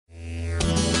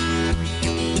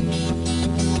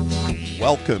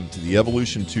Welcome to the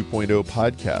Evolution 2.0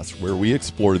 podcast, where we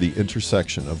explore the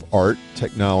intersection of art,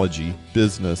 technology,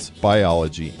 business,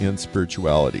 biology, and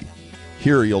spirituality.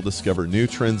 Here you'll discover new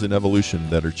trends in evolution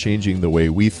that are changing the way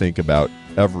we think about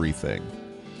everything.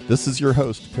 This is your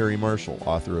host, Perry Marshall,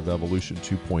 author of Evolution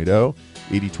 2.0,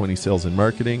 80/20 Sales and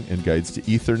Marketing, and Guides to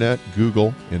Ethernet,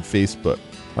 Google, and Facebook.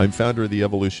 I'm founder of the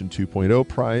Evolution 2.0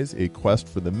 Prize, a quest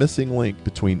for the missing link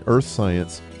between earth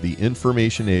science, the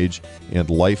information age, and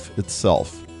life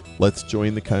itself. Let's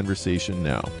join the conversation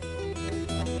now.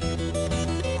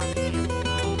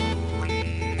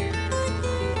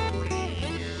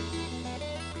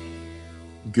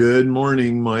 Good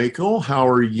morning, Michael. How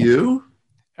are you?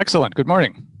 Excellent. Good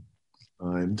morning.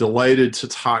 I'm delighted to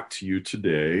talk to you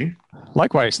today.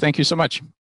 Likewise. Thank you so much.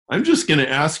 I'm just going to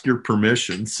ask your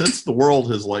permission, since the world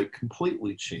has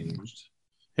completely changed,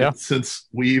 since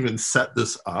we even set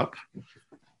this up.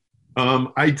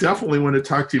 I definitely want to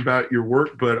talk to you about your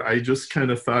work, but I just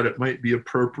kind of thought it might be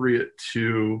appropriate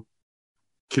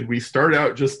could we start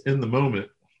out just in the moment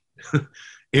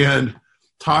and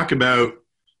talk about,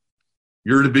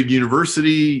 you're at a big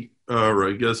university, or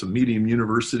I guess a medium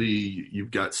university,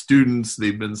 you've got students,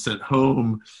 they've been sent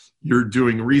home, you're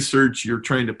doing research, you're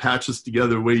trying to patch this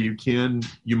together the way you can.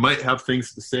 You might have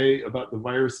things to say about the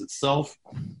virus itself.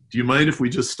 Do you mind if we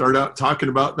just start out talking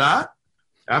about that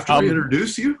after I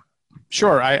introduce you?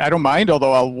 Sure, I don't mind,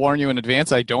 although I'll warn you in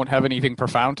advance, I don't have anything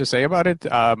profound to say about it.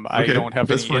 I don't have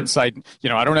any inside,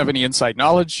 I don't have any inside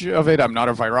knowledge of it. I'm not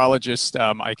a virologist.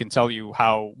 I can tell you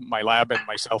how my lab and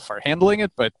myself are handling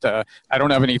it, but I don't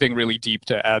have anything really deep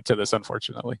to add to this,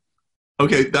 unfortunately.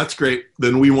 Okay, that's great.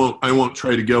 Then I won't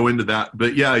try to go into that.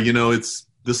 But yeah,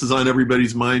 this is on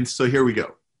everybody's mind. So here we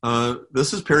go.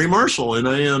 This is Perry Marshall, and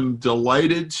I am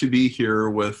delighted to be here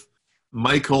with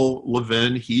Michael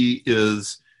Levin. He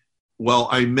is,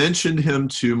 I mentioned him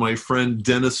to my friend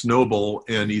Dennis Noble,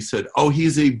 and he said,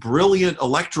 he's a brilliant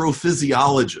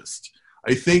electrophysiologist.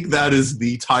 I think that is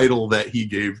the title that he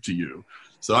gave to you.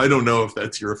 So I don't know if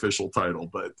that's your official title,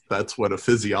 but that's what a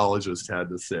physiologist had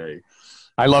to say.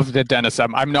 I love that, Dennis.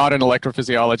 I'm not an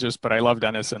electrophysiologist, but I love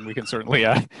Dennis, and we can certainly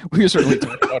talk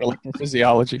about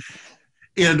electrophysiology.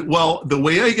 And the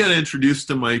way I got introduced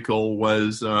to Michael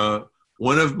was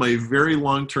one of my very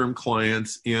long-term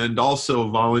clients and also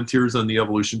volunteers on the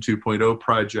Evolution 2.0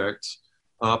 project,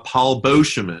 Paul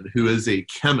Boscheman, who is a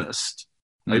chemist.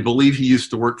 I believe he used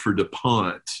to work for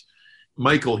DuPont.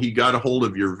 Michael, he got a hold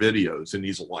of your videos, and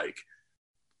he's like,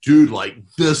 dude,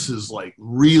 this is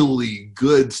really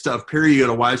good stuff. Perry, you got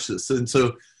to watch this. And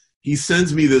so he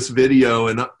sends me this video,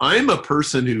 and I'm a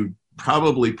person who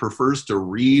probably prefers to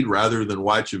read rather than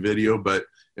watch a video,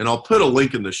 and I'll put a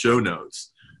link in the show notes.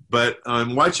 But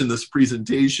I'm watching this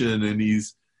presentation, and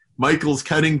Michael's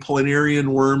cutting planarian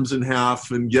worms in half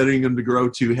and getting them to grow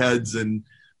two heads. And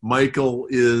Michael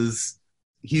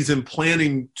he's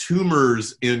implanting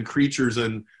tumors in creatures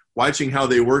and watching how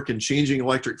they work and changing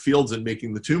electric fields and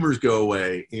making the tumors go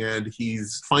away. And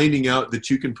he's finding out that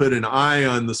you can put an eye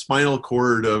on the spinal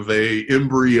cord of a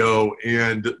embryo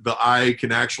and the eye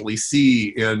can actually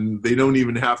see, and they don't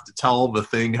even have to tell the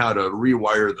thing how to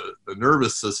rewire the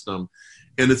nervous system.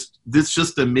 And it's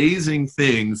just amazing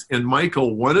things. And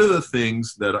Michael, one of the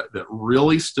things that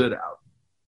really stood out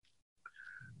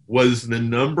was the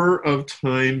number of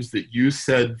times that you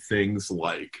said things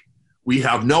like, we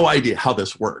have no idea how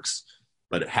this works,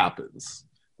 but it happens.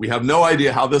 We have no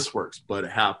idea how this works, but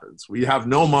it happens. We have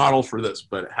no model for this,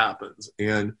 but it happens.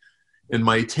 And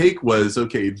my take was,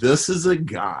 okay, this is a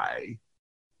guy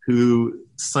who,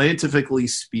 scientifically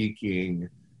speaking,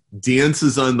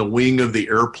 dances on the wing of the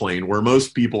airplane where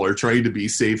most people are trying to be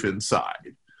safe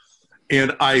inside.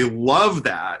 And I love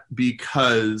that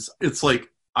because it's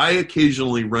I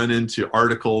occasionally run into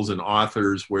articles and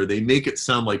authors where they make it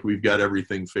sound like we've got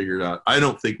everything figured out. I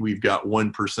don't think we've got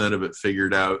 1% of it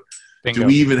figured out. Bingo. Do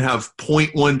we even have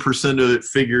 0.1% of it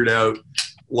figured out?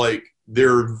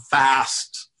 There are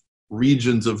vast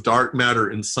regions of dark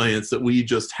matter in science that we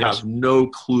just have no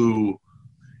clue.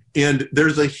 And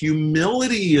there's a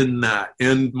humility in that.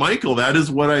 And Michael, that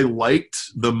is what I liked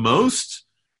the most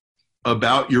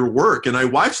about your work. And I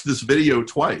watched this video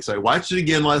twice. I watched it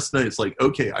again last night. It's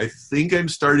okay, I think I'm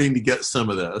starting to get some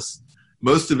of this.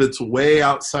 Most of it's way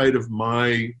outside of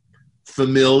my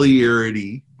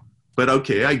familiarity, but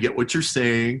okay, I get what you're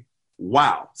saying.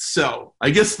 Wow. So I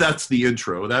guess that's the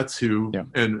intro. That's who. Yeah.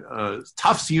 And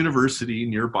Tufts University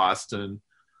near Boston.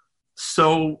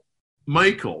 So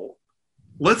Michael,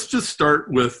 let's just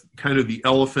start with kind of the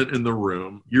elephant in the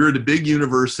room. You're at a big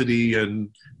university, and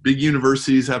big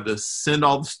universities have to send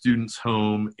all the students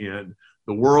home, and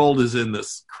the world is in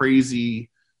this crazy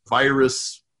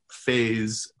virus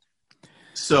phase.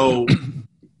 So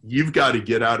you've got to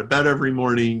get out of bed every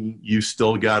morning. You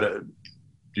still got to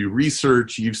do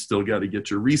research. You've still got to get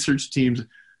your research teams.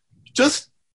 Just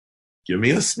give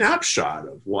me a snapshot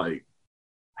of like,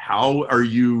 how are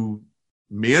you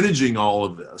managing all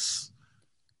of this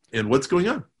and what's going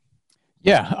on?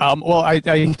 Yeah. Well, I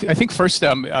think first,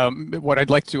 what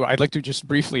I'd like to just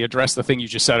briefly address the thing you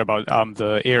just said about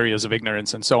the areas of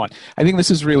ignorance and so on. I think this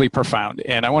is really profound,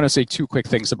 and I want to say two quick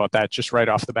things about that just right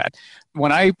off the bat.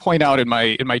 When I point out in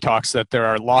my talks that there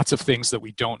are lots of things that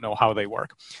we don't know how they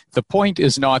work, the point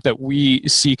is not that we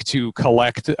seek to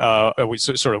collect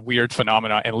sort of weird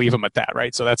phenomena and leave them at that,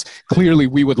 right? So that's clearly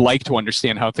we would like to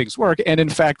understand how things work, and in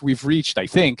fact, we've reached, I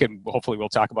think, and hopefully we'll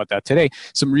talk about that today,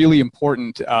 some really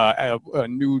important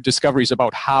new discoveries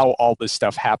about how all this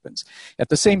stuff happens. At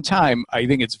the same time, I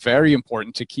think it's very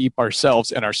important to keep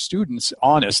ourselves and our students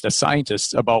honest as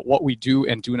scientists about what we do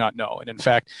and do not know. And in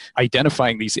fact,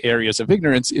 identifying these areas of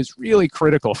ignorance is really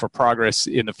critical for progress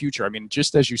in the future. I mean,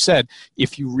 just as you said,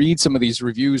 if you read some of these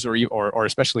reviews or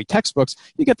especially textbooks,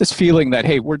 you get this feeling that,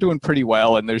 hey, we're doing pretty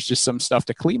well and there's just some stuff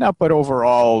to clean up, but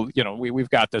overall, we've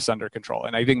got this under control.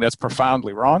 And I think that's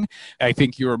profoundly wrong. I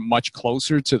think you're much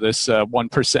closer to this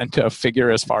 1%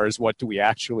 figure as far as what do we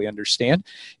actually understand.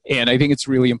 And I think it's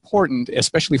really important,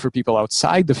 especially for people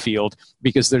outside the field,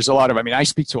 because there's a lot of, I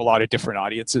speak to a lot of different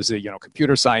audiences,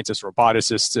 computer scientists,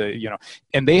 roboticists,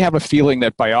 and they have a feeling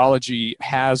that biology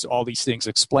has all these things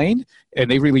explained, and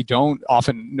they really don't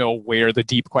often know where the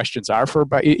deep questions are for,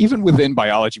 but even within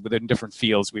biology, within different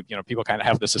fields, people kind of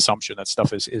have this assumption that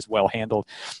stuff is well handled.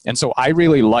 And so I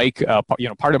really like,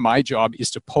 part of my job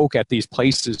is to poke at these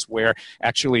places where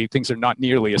actually things are not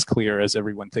nearly as clear as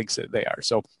everyone thinks that they are.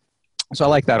 So I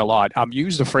like that a lot. You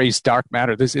used the phrase dark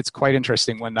matter. It's quite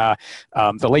interesting. When the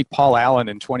late Paul Allen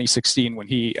in 2016, when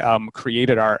he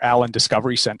created our Allen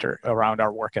Discovery Center around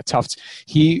our work at Tufts,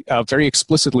 he very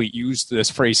explicitly used this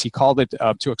phrase. He called it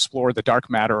to explore the dark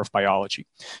matter of biology.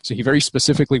 So he very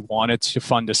specifically wanted to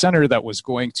fund a center that was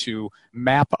going to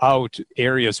map out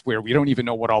areas where we don't even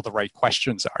know what all the right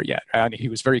questions are yet. And he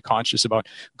was very conscious about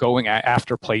going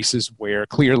after places where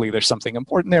clearly there's something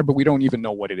important there, but we don't even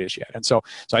know what it is yet. And so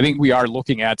I think we are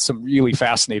looking at some really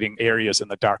fascinating areas in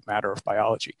the dark matter of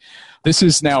biology. This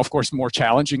is now, of course, more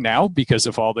challenging now because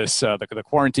of all this, the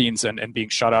quarantines and being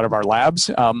shut out of our labs.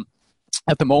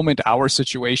 At the moment, our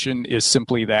situation is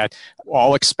simply that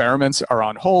all experiments are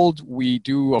on hold. We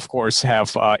do, of course,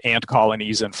 have ant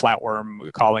colonies and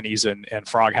flatworm colonies and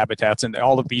frog habitats, and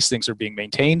all of these things are being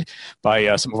maintained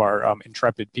by some of our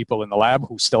intrepid people in the lab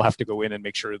who still have to go in and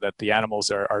make sure that the animals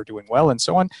are doing well and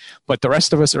so on. But the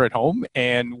rest of us are at home,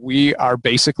 and we are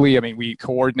basically, we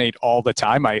coordinate all the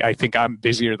time. I think I'm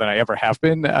busier than I ever have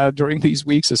been during these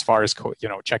weeks as far as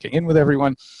checking in with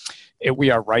everyone.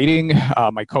 We are writing,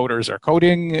 my coders are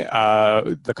coding,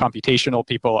 the computational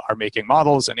people are making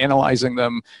models and analyzing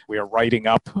them. We are writing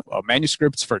up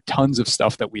manuscripts for tons of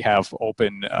stuff that we have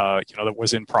open, that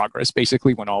was in progress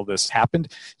basically when all this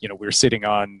happened. We were sitting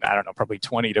on, probably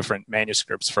 20 different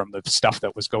manuscripts from the stuff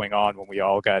that was going on when we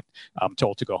all got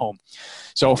told to go home.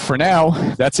 So for now,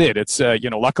 that's it. It's,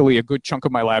 luckily a good chunk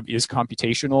of my lab is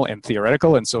computational and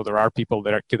theoretical. And so there are people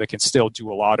that can still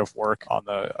do a lot of work on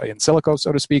the in silico,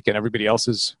 so to speak, and everybody else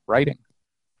is writing.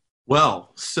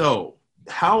 Well, so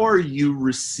how are you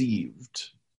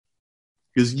received?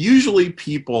 Because usually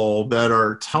people that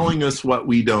are telling us what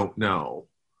we don't know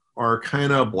are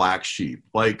kind of black sheep.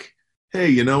 Like,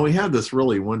 hey, we had this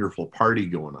really wonderful party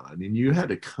going on and you had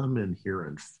to come in here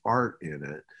and fart in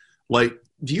it. Like,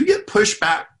 do you get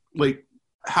pushback? Like,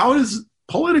 how is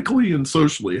politically and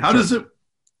socially, how does it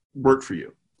work for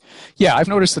you? Yeah, I've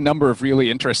noticed a number of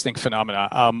really interesting phenomena.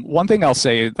 One thing I'll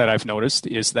say that I've noticed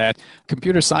is that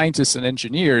computer scientists and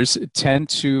engineers tend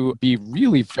to be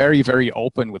really very, very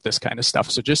open with this kind of stuff.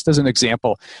 So just as an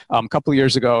example, a couple of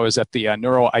years ago, I was at the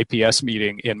Neuro IPS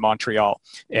meeting in Montreal,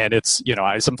 and it's,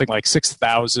 something like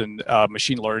 6,000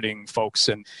 machine learning folks,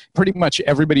 and pretty much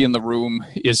everybody in the room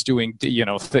is doing,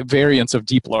 the variants of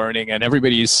deep learning, and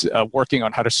everybody's working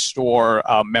on how to store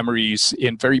memories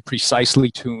in very precisely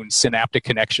tuned synaptic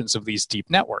connections of these deep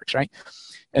networks, right?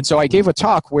 And so I gave a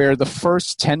talk where the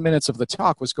first 10 minutes of the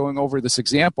talk was going over this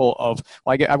example of,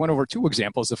 I went over two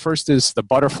examples. The first is the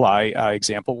butterfly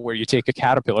example, where you take a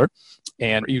caterpillar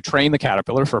And you train the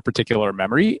caterpillar for a particular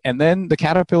memory, and then the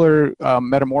caterpillar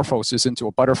metamorphoses into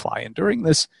a butterfly. And during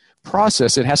this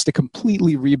process, it has to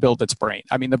completely rebuild its brain.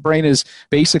 I mean, the brain is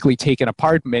basically taken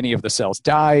apart. Many of the cells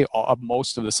die.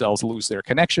 Most of the cells lose their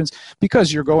connections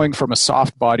because you're going from a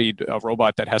soft-bodied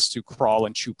robot that has to crawl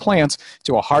and chew plants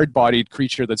to a hard-bodied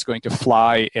creature that's going to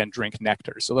fly and drink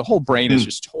nectar. So the whole brain is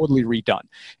just totally redone.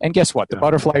 And guess what? The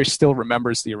butterfly still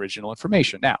remembers the original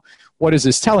information. Now, what is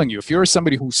this telling you? If you're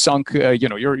somebody who sunk,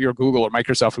 you're Google or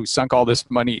Microsoft who sunk all this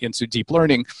money into deep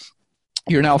learning,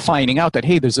 you're now finding out that,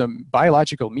 hey, there's a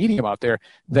biological medium out there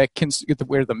that can,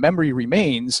 where the memory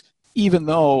remains, even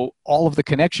though all of the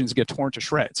connections get torn to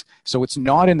shreds. So it's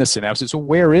not in the synapses. So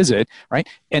where is it, right?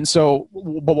 And so,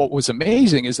 but what was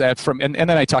amazing is that and then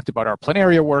I talked about our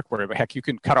planaria work, where heck, you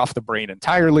can cut off the brain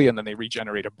entirely, and then they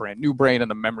regenerate a brand new brain,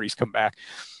 and the memories come back.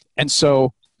 And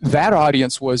so that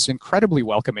audience was incredibly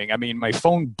welcoming. I mean, my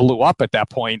phone blew up at that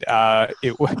point.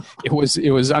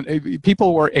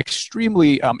 People were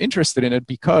extremely interested in it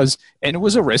because, and it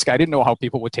was a risk. I didn't know how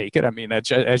people would take it. I mean, as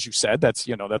you said, that's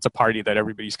a party that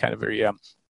everybody's kind of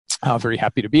very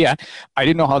happy to be at. I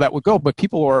didn't know how that would go, but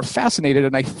people were fascinated,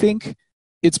 and I think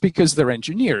it's because they're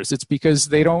engineers. It's because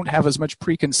they don't have as much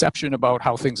preconception about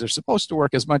how things are supposed to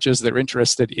work as much as they're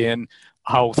interested in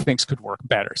how things could work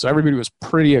better. So everybody was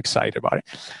pretty excited about it.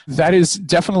 That is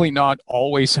definitely not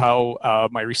always how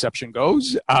my reception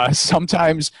goes.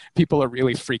 Sometimes people are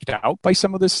really freaked out by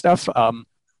some of this stuff.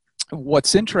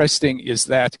 What's interesting is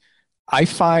that I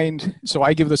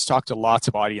give this talk to lots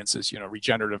of audiences,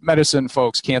 regenerative medicine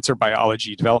folks, cancer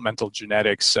biology, developmental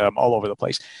genetics, all over the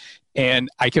place. And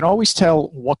I can always tell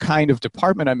what kind of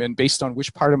department I'm in based on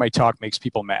which part of my talk makes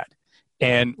people mad.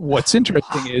 And what's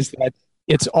interesting is that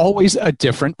it's always a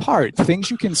different part. Things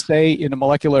you can say in a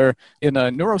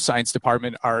neuroscience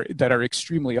department that are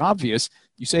extremely obvious.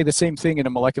 You say the same thing in a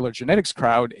molecular genetics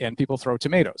crowd and people throw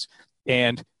tomatoes.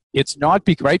 And it's not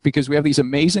right, because we have these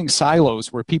amazing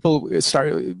silos where people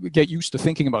get used to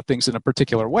thinking about things in a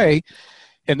particular way.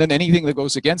 And then anything that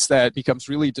goes against that becomes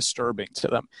really disturbing to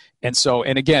them. And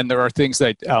again, there are things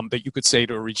that you could say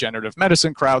to a regenerative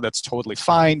medicine crowd that's totally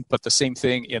fine, but the same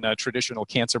thing in a traditional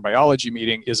cancer biology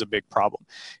meeting is a big problem.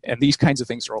 And these kinds of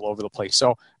things are all over the place.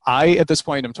 So at this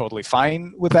point, am totally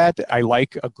fine with that. I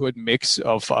like a good mix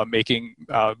of making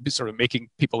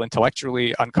people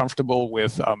intellectually uncomfortable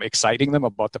with exciting them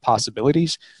about the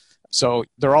possibilities. So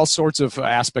there are all sorts of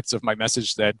aspects of my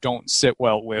message that don't sit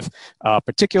well with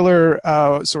particular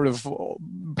sort of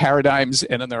paradigms.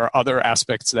 And then there are other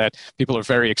aspects that people are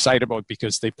very excited about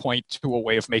because they point to a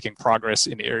way of making progress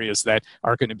in areas that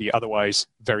are going to be otherwise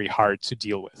very hard to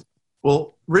deal with.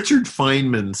 Well, Richard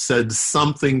Feynman said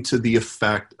something to the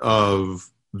effect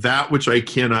of, that which I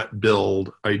cannot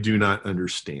build, I do not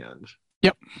understand.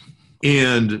 Yep.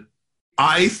 And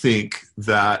I think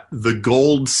that the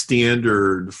gold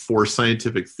standard for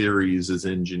scientific theories is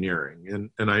engineering.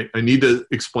 And I need to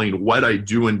explain what I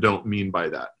do and don't mean by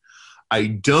that. I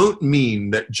don't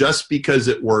mean that just because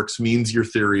it works means your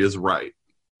theory is right.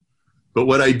 But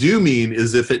what I do mean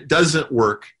is if it doesn't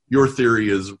work, your theory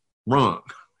is wrong.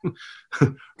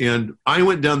 And I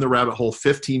went down the rabbit hole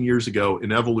 15 years ago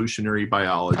in evolutionary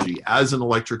biology as an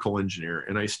electrical engineer,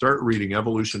 and I start reading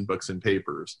evolution books and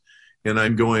papers, and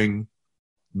I'm going,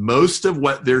 most of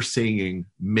what they're saying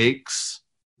makes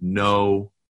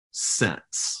no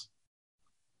sense.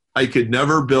 I could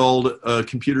never build a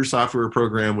computer software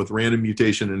program with random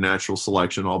mutation and natural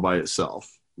selection all by itself,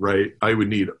 right? I would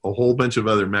need a whole bunch of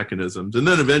other mechanisms. And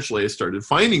then eventually I started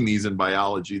finding these in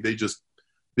biology. They just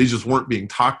weren't being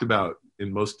talked about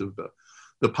in most of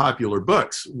the popular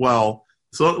books. Well,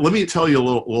 so let me tell you a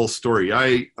little story.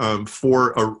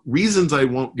 For reasons I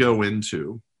won't go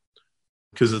into,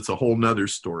 because it's a whole nother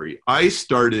story, I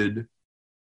started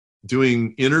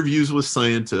doing interviews with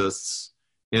scientists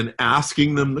and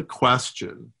asking them the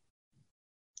question,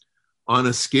 on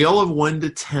a scale of 1 to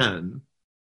 10,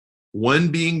 1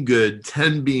 being good,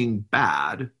 10 being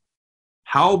bad,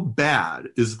 how bad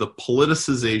is the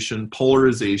politicization,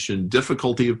 polarization,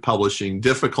 difficulty of publishing,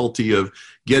 difficulty of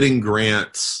getting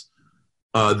grants,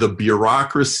 the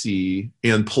bureaucracy,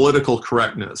 and political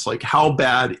correctness? Like, how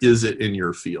bad is it in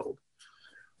your field?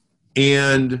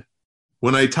 And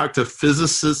when I talked to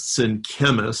physicists and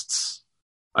chemists,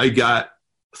 I got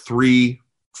 3,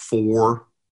 4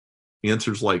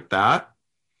 answers like that.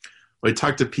 When I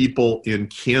talked to people in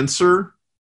cancer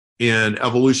and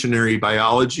evolutionary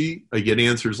biology, I get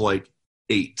answers like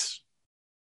 8.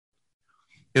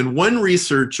 And one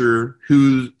researcher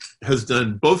who has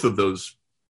done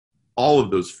all of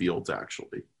those fields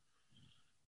actually,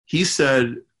 he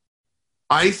said,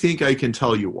 I think I can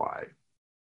tell you why.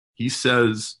 He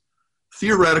says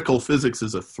theoretical physics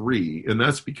is a 3, and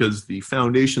that's because the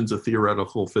foundations of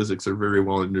theoretical physics are very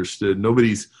well understood.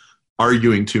 Nobody's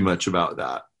arguing too much about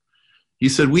that. He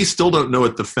said, we still don't know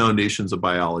what the foundations of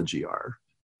biology are.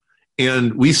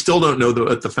 And we still don't know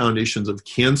what the foundations of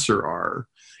cancer are.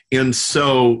 And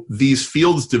so these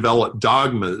fields develop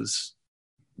dogmas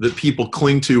that people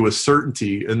cling to with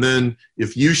certainty. And then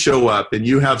if you show up and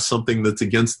you have something that's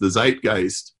against the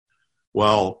zeitgeist,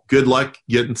 well, good luck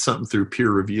getting something through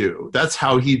peer review. That's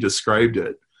how he described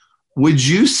it. Would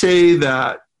you say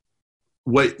that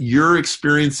what you're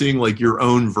experiencing, like your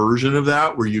own version of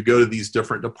that, where you go to these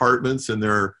different departments and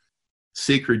there are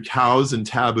sacred cows and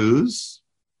taboos?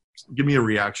 Give me a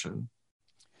reaction.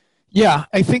 Yeah,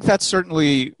 I think that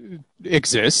certainly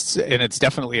exists, and it's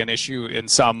definitely an issue in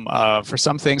some for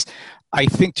some things. I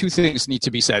think two things need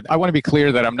to be said. I want to be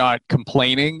clear that I'm not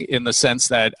complaining in the sense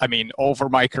that, I mean, over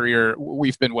my career,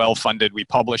 we've been well funded. We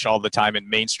publish all the time in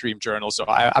mainstream journals. So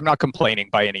I'm not complaining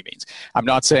by any means. I'm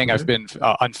not saying I've been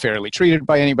unfairly treated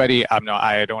by anybody.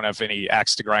 I don't have any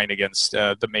axe to grind against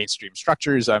the mainstream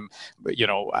structures. I'm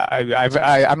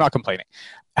not complaining.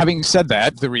 Having said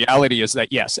that, the reality is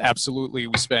that, yes, absolutely,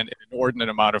 we spend an inordinate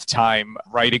amount of time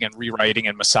writing and rewriting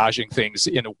and massaging things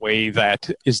in a way that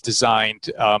is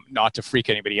designed not to freak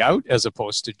anybody out, as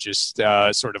opposed to just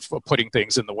sort of putting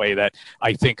things in the way that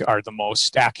I think are the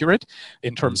most accurate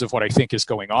in terms of what I think is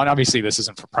going on. Obviously, this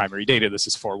isn't for primary data. This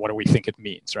is for what do we think it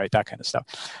means, right? That kind of stuff.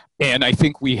 And I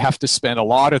think we have to spend a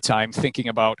lot of time thinking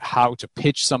about how to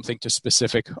pitch something to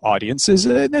specific audiences.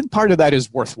 And then part of that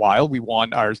is worthwhile. We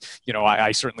want our,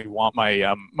 I certainly want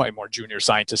my my more junior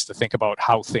scientists to think about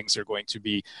how things are going to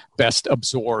be best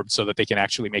absorbed so that they can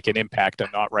actually make an impact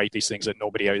and not write these things that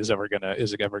nobody is ever gonna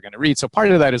read. So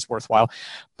part of that is worthwhile,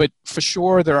 but for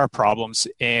sure there are problems,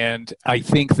 and I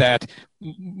think that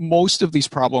most of these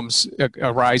problems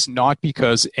arise not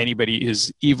because anybody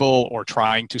is evil or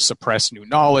trying to suppress new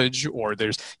knowledge, or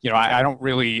there's, I don't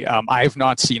really, I've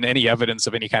not seen any evidence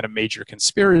of any kind of major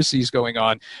conspiracies going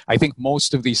on. I think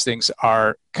most of these things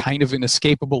are kind of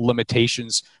inescapable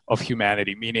limitations of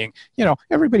humanity, meaning,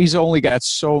 everybody's only got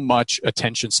so much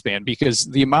attention span because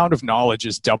the amount of knowledge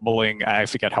is doubling. I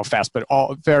forget how fast, but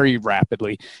very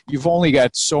rapidly. You've only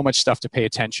got so much stuff to pay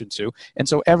attention to. And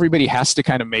so everybody has to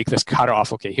kind of make this cutoff.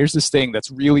 Okay, here's this thing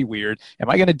that's really weird. Am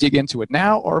I going to dig into it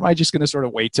now, or am I just going to sort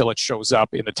of wait till it shows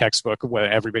up in the textbook where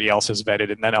everybody else has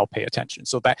vetted, and then I'll pay attention?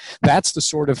 So that's the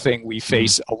sort of thing we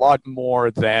face a lot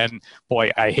more than, boy,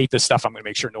 I hate this stuff, I'm going to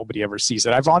make sure nobody ever sees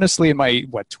it. I've honestly, in my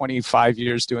 25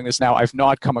 years doing this now, I've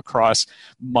not come across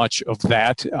much of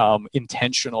that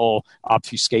intentional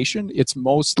obfuscation. It's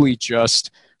mostly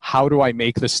just, how do I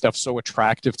make this stuff so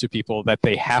attractive to people that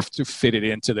they have to fit it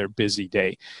into their busy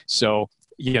day? So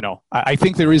I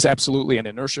think there is absolutely an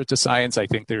inertia to science. I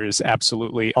think there is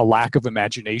absolutely a lack of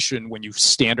imagination when you've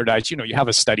standardized, you have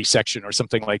a study section or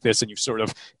something like this, and you've sort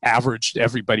of averaged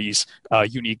everybody's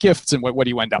unique gifts. And what do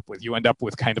you end up with? You end up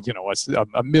with kind of,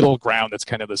 a middle ground that's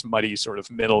kind of this muddy sort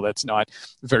of middle that's not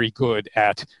very good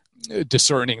at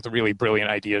discerning the really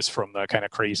brilliant ideas from the kind of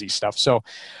crazy stuff. So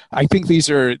I think these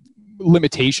are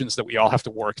limitations that we all have to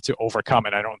work to overcome.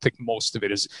 And I don't think most of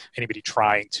it is anybody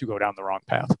trying to go down the wrong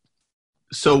path.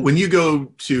 So when you go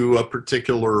to a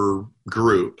particular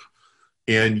group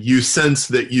and you sense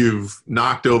that you've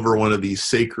knocked over one of these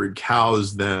sacred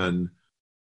cows, then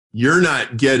you're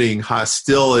not getting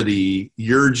hostility.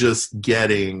 You're just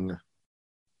getting,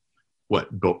 what,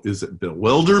 is it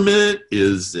bewilderment?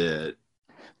 Is it?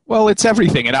 Well, it's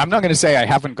everything. And I'm not going to say I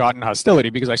haven't gotten hostility,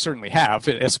 because I certainly have,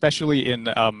 especially in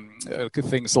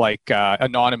things like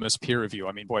anonymous peer review.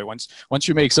 I mean, boy, once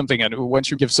you make something and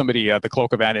once you give somebody the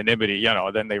cloak of anonymity,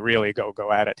 then they really go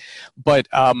at it. But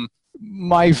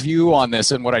my view on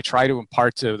this, and what I try to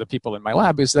impart to the people in my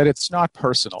lab, is that it's not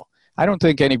personal. I don't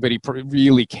think anybody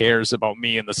really cares about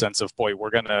me in the sense of, boy, we're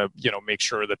going to, make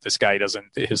sure that this guy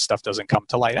his stuff doesn't come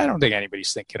to light. I don't think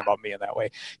anybody's thinking about me in that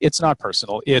way. It's not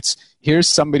personal. It's, here's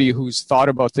somebody who's thought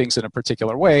about things in a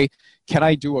particular way. Can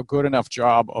I do a good enough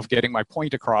job of getting my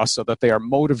point across so that they are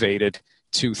motivated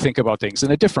to think about things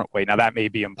in a different way? Now, that may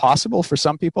be impossible for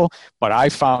some people, but I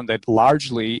found that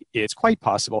largely it's quite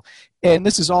possible. And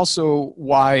this is also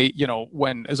why,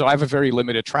 so I have a very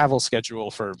limited travel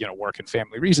schedule for, work and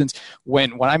family reasons.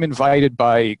 When I'm invited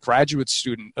by graduate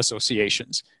student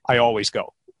associations, I always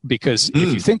go. Because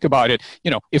if you think about it,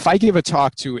 if I give a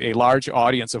talk to a large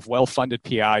audience of well-funded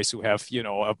PIs who have,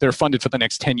 they're funded for the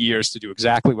next 10 years to do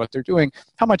exactly what they're doing,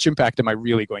 how much impact am I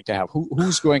really going to have?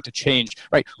 Who's going to change,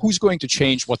 right? Who's going to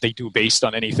change what they do based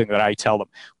on anything that I tell them?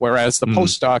 Whereas the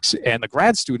postdocs and the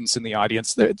grad students in the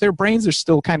audience, their brains are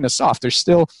still kind of soft. They're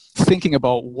still thinking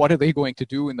about what are they going to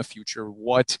do in the future?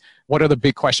 What are the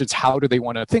big questions? How do they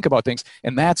want to think about things?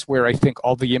 And that's where I think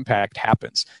all the impact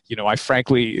happens. I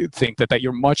frankly think that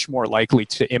you're much more likely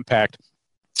to impact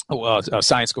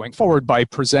science going forward by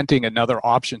presenting another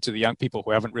option to the young people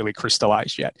who haven't really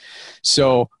crystallized yet.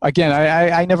 So again,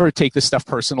 I never take this stuff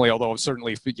personally, although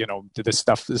certainly, this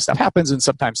stuff happens and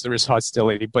sometimes there is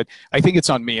hostility, but I think it's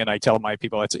on me, and I tell my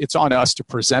people it's on us to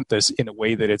present this in a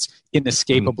way that it's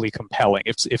inescapably compelling.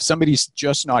 If somebody's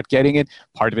just not getting it,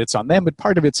 part of it's on them, but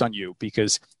part of it's on you,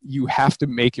 because you have to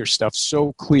make your stuff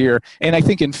so clear. And I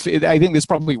think that's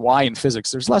probably why in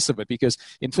physics there's less of it, because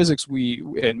in physics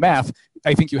in math,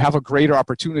 I think you have a greater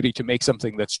opportunity to make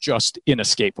something that's just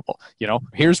inescapable.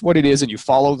 Here's what it is, and you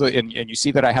follow and you see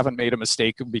that I haven't made a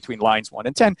mistake between lines 1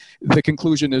 and 10. The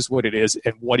conclusion is what it is,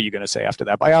 and what are you going to say after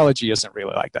that? Biology isn't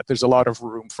really like that. There's a lot of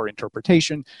room for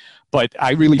interpretation, but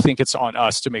I really think it's on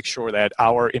us to make sure that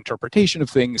our interpretation of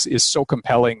things is so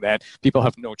compelling that people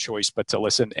have no choice but to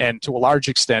listen. And to a large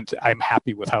extent, I'm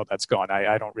happy with how that's gone.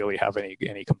 I don't really have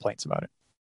any complaints about it.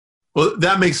 Well,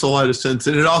 that makes a lot of sense.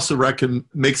 And it also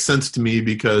makes sense to me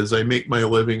because I make my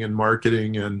living in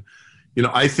marketing. And,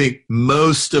 I think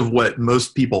most of what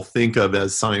most people think of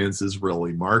as science is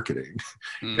really marketing.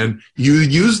 And you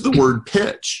use the word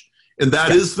pitch, and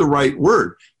that is the right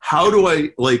word. How do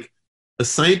a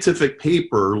scientific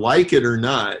paper, like it or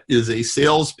not, is a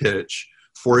sales pitch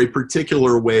for a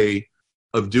particular way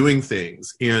of doing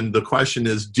things. And the question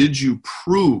is, did you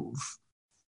prove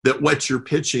that what you're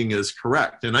pitching is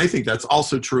correct? And I think that's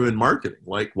also true in marketing.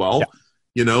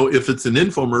 If it's an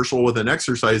infomercial with an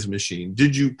exercise machine,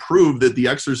 did you prove that the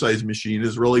exercise machine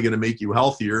is really going to make you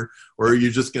healthier, or are you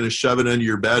just going to shove it under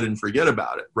your bed and forget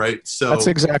about it, right? So that's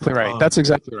exactly right. That's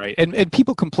exactly right. And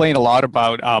people complain a lot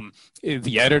about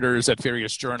the editors at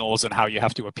various journals and how you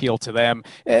have to appeal to them.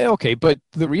 Okay, but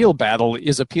the real battle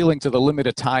is appealing to the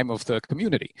limited time of the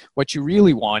community. What you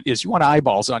really want is you want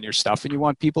eyeballs on your stuff, and you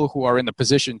want people who are in the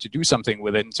position to do something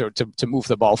with it and to move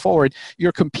the ball forward.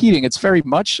 You're competing. It's very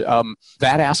much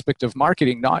that aspect of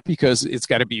marketing, not because it's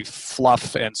got to be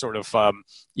fluff and sort of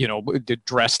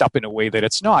dressed up in a way that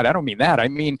it's not. I don't mean that. I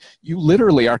mean, you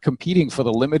literally are competing for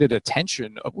the limited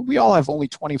attention. We all have only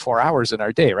 24 hours in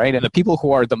our day, right? And the people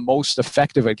who are the most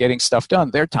effective at getting stuff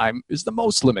done, their time is the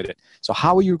most limited. So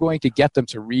how are you going to get them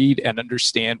to read and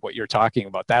understand what you're talking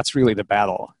about? That's really the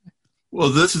battle. Well,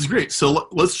 this is great. So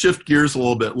let's shift gears a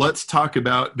little bit. Let's talk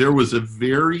about, there was a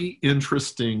very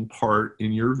interesting part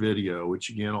in your video, which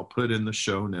again, I'll put in the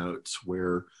show notes,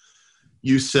 where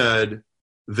you said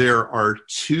there are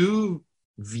two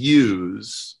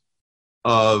views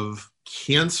of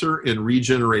cancer and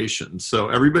regeneration. So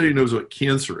everybody knows what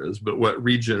cancer is, but what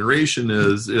regeneration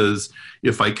is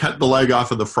if I cut the leg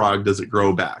off of the frog, does it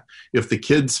grow back? If the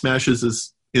kid smashes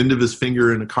his end of his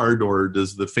finger in a car door,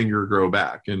 does the finger grow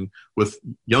back? And with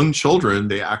young children,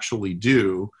 they actually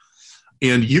do.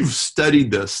 And you've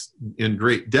studied this in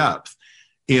great depth.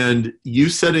 And you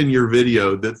said in your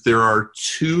video that there are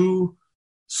two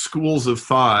schools of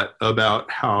thought about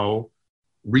how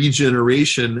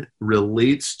regeneration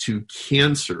relates to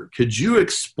cancer. Could you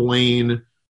explain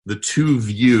the two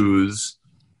views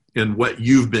and what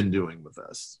you've been doing with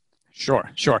this?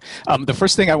 Sure. The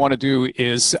first thing I want to do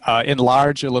is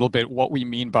enlarge a little bit what we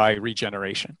mean by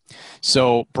regeneration.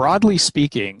 So broadly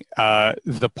speaking,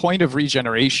 the point of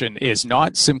regeneration is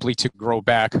not simply to grow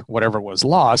back whatever was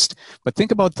lost, but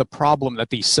think about the problem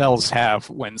that these cells have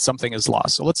when something is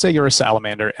lost. So let's say you're a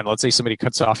salamander, and let's say somebody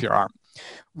cuts off your arm.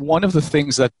 One of the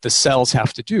things that the cells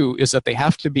have to do is that they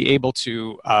have to be able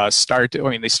to they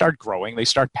start growing, they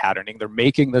start patterning, they're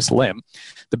making this limb.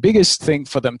 The biggest thing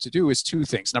for them to do is two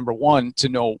things. Number one, to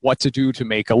know what to do to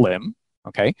make a limb,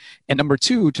 okay? And number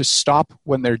two, to stop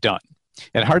when they're done.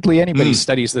 And hardly anybody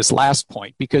studies this last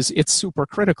point because it's super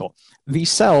critical. These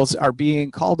cells are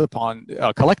being called upon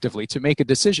collectively to make a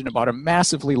decision about a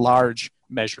massively large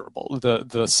measurable,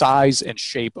 the size and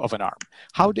shape of an arm.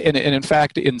 And in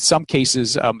fact, in some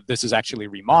cases, this is actually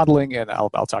remodeling, and I'll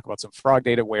talk about some frog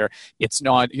data where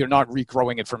you're not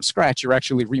regrowing it from scratch, you're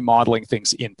actually remodeling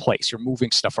things in place, you're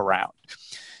moving stuff around.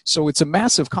 So it's a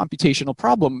massive computational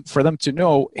problem for them to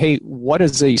know, hey, what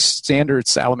does a standard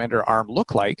salamander arm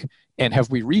look like? And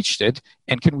have we reached it?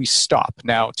 And can we stop?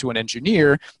 Now, to an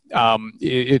engineer, or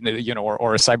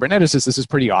a cyberneticist, this is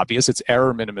pretty obvious. It's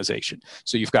error minimization.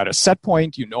 So you've got a set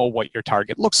point. You know what your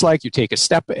target looks like. You take a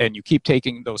step, and you keep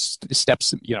taking those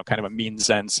steps. Kind of a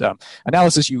means-ends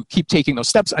analysis. You keep taking those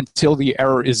steps until the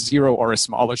error is zero or as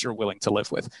small as you're willing to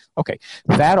live with. Okay,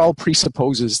 that all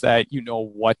presupposes that you know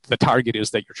what the target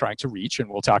is that you're trying to reach, and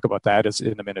we'll talk about that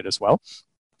in a minute as well.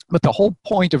 But the whole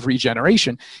point of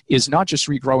regeneration is not just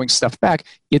regrowing stuff back,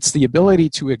 it's the ability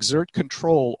to exert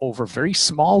control over very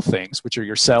small things, which are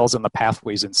your cells and the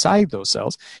pathways inside those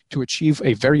cells, to achieve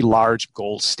a very large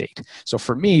goal state. So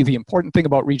for me, the important thing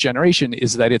about regeneration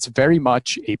is that it's very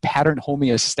much a pattern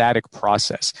homeostatic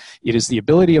process. It is the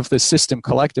ability of the system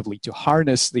collectively to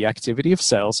harness the activity of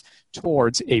cells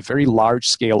towards a very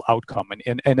large-scale outcome,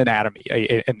 an anatomy,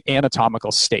 an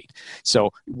anatomical state.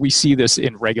 So we see this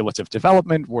in regulative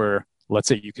development, where let's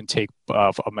say you can take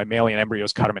mammalian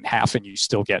embryos, cut them in half, and you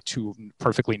still get two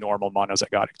perfectly normal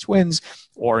monozygotic twins.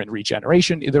 Or in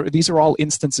regeneration, these are all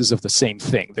instances of the same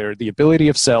thing. They're the ability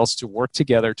of cells to work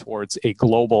together towards a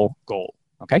global goal.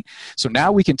 Okay, so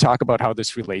now we can talk about how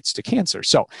this relates to cancer.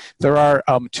 So there are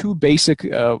two basic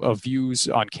views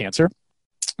on cancer.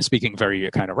 Speaking very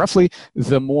kind of roughly,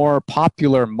 the more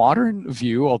popular modern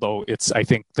view, although I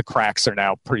think the cracks are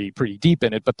now pretty deep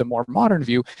in it, but the more modern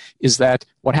view is that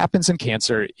what happens in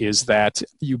cancer is that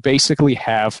you basically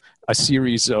have a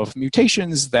series of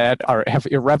mutations that have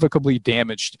irrevocably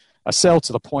damaged a cell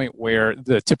to the point where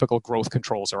the typical growth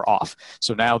controls are off.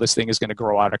 So now this thing is going to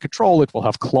grow out of control. It will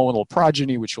have clonal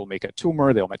progeny, which will make a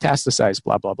tumor. They'll metastasize,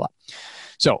 blah, blah, blah.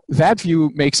 So that view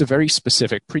makes a very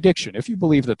specific prediction. If you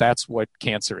believe that that's what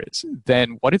cancer is,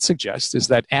 then what it suggests is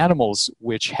that animals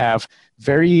which have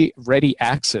very ready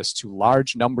access to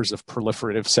large numbers of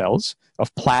proliferative cells,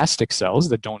 of plastic cells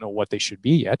that don't know what they should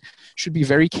be yet, should be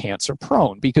very cancer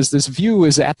prone, because this view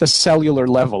is at the cellular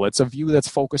level. It's a view that's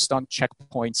focused on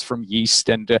checkpoints from yeast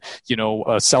and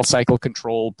cell cycle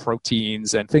control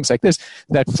proteins and things like this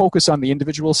that focus on the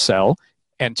individual cell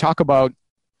and talk about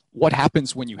what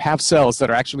happens when you have cells that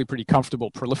are actually pretty comfortable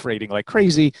proliferating like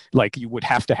crazy, like you would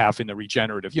have to have in a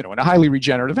regenerative, in a highly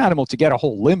regenerative animal to get a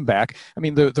whole limb back. I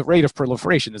mean, the rate of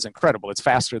proliferation is incredible. It's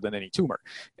faster than any tumor.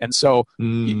 And so,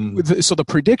 so the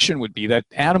prediction would be that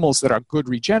animals that are good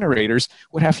regenerators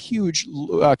would have huge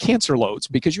cancer loads,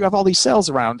 because you have all these cells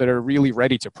around that are really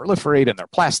ready to proliferate, and they're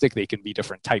plastic. They can be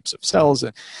different types of cells.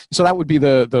 And so that would be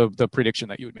the prediction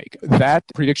that you would make. That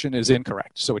prediction is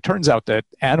incorrect. So it turns out that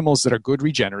animals that are good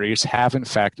regenerators have, in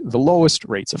fact, the lowest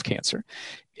rates of cancer.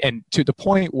 And to the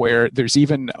point where there's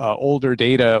even older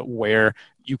data where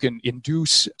you can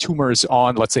induce tumors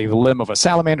on, let's say, the limb of a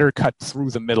salamander, cut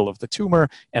through the middle of the tumor,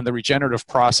 and the regenerative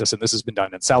process, and this has been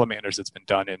done in salamanders, it's been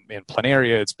done in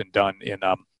planaria, it's been done in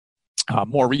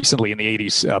more recently in the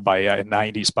 80s, and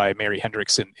 90s by Mary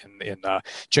Hendricks in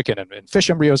chicken and fish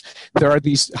embryos. There are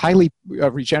these highly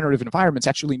regenerative environments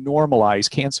actually normalize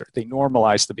cancer. They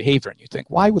normalize the behavior. And you think,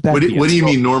 why would that be? What do you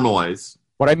mean normalize?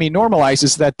 What I mean normalize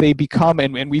is that they become,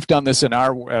 and we've done this in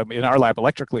our lab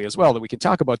electrically as well, that we can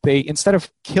talk about, they, instead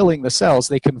of killing the cells,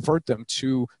 they convert them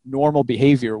to normal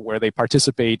behavior where they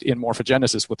participate in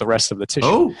morphogenesis with the rest of the tissue.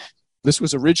 Oh. This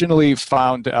was originally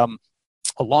found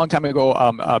a long time ago.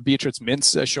 Beatrice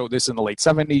Mintz showed this in the late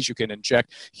 70s. You can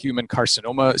inject human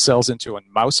carcinoma cells into a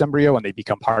mouse embryo and they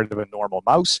become part of a normal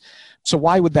mouse. So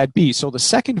why would that be? So the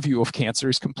second view of cancer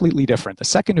is completely different. The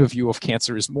second view of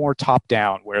cancer is more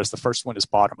top-down, whereas the first one is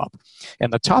bottom-up.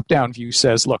 And the top-down view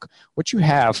says, look, what you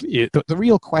have, the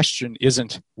real question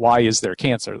isn't why is there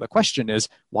cancer? The question is,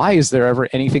 why is there ever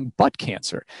anything but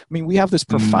cancer? I mean, we have this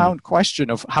profound question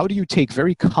of how do you take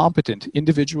very competent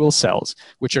individual cells,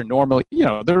 which are normally,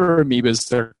 they're amoebas,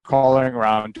 they're crawling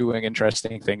around doing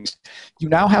interesting things. You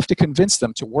now have to convince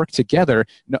them to work together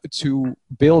to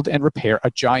build and repair a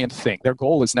giant thing. Their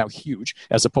goal is now huge,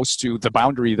 as opposed to the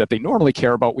boundary that they normally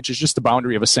care about, which is just the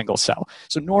boundary of a single cell.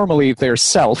 So normally their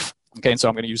self, okay, and so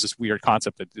I'm going to use this weird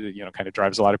concept that kind of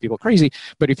drives a lot of people crazy,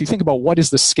 but if you think about what is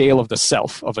the scale of the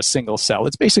self of a single cell,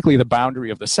 it's basically the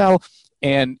boundary of the cell,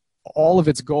 and all of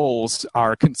its goals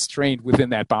are constrained within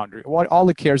that boundary. All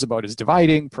it cares about is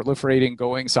dividing, proliferating,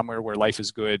 going somewhere where life is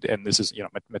good, and this is,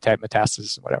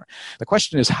 metastasis and whatever. The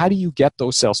question is, how do you get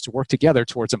those cells to work together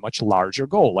towards a much larger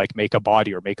goal, like make a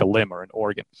body or make a limb or an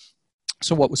organ?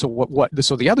 So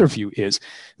the other view is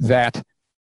that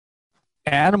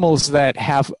animals that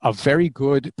have a very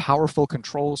good, powerful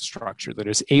control structure that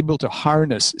is able to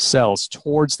harness cells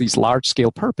towards these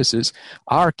large-scale purposes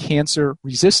are cancer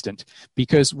resistant,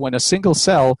 because when a single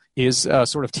cell is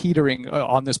sort of teetering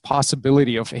on this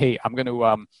possibility of, hey, I'm going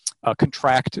to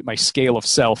contract my scale of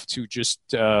self to just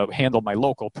handle my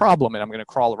local problem, and I'm going to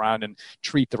crawl around and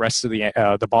treat the rest of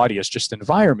the body as just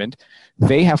environment.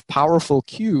 They have powerful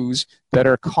cues that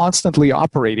are constantly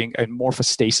operating in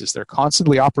morphostasis. They're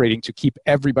constantly operating to keep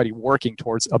everybody working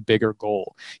towards a bigger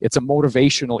goal. It's a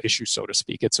motivational issue, so to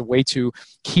speak. It's a way to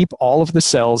keep all of the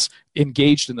cells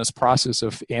engaged in this process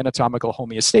of anatomical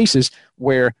homeostasis,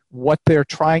 where what they're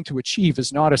trying to achieve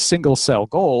is not a single cell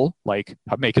goal, like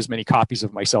make as many copies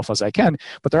of myself as I can,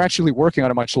 but they're actually working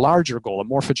on a much larger goal, a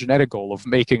morphogenetic goal of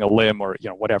making a limb or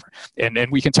whatever. And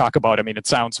we can talk about, it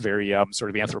sounds very sort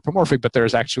of anthropomorphic, but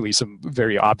there's actually some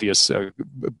very obvious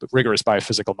rigorous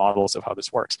biophysical models of how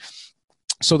this works.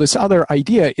 So this other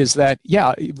idea is that,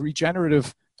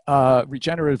 regenerative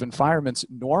environments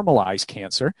normalize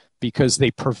cancer because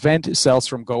they prevent cells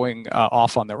from going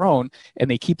off on their own, and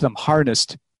they keep them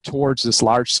harnessed towards this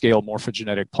large-scale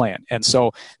morphogenetic plan. And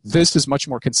so this is much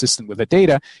more consistent with the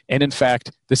data. And in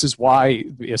fact, this is why,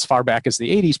 as far back as the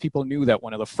 80s, people knew that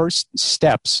one of the first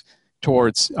steps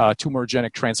towards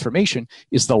tumorigenic transformation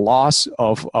is the loss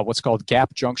of what's called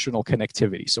gap junctional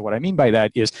connectivity. So what I mean by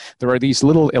that is there are these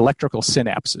little electrical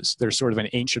synapses. They're sort of an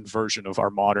ancient version of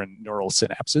our modern neural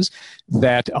synapses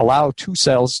that allow two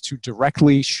cells to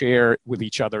directly share with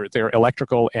each other their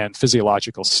electrical and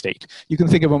physiological state. You can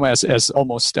think of them as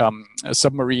almost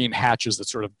submarine hatches that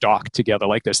sort of dock together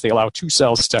like this. They allow two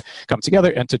cells to come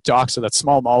together and to dock so that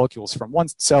small molecules from one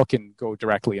cell can go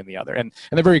directly in the other. And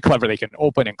they're very clever. They can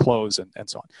open and close and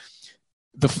so on.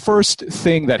 The first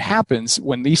thing that happens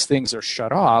when these things are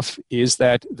shut off is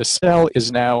that the cell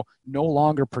is now no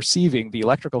longer perceiving the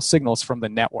electrical signals from the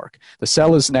network. The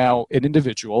cell is now an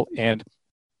individual, and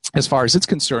as far as it's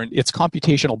concerned, its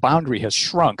computational boundary has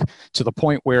shrunk to the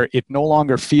point where it no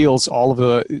longer feels all of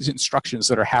the instructions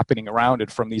that are happening around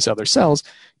it from these other cells,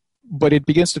 but it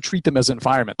begins to treat them as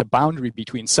environment. The boundary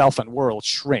between self and world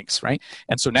shrinks, right?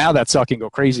 And so now that cell can go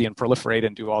crazy and proliferate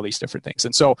and do all these different things.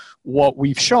 And so what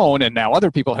we've shown, and now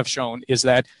other people have shown, is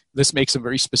that this makes some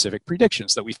very specific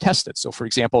predictions that we've tested. So for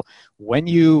example, when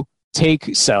you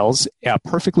take cells,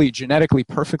 genetically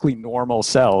perfectly normal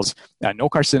cells, no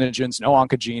carcinogens, no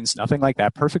oncogenes, nothing like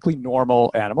that, perfectly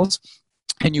normal animals,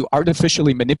 and you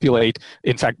artificially manipulate,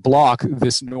 in fact, block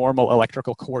this normal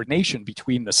electrical coordination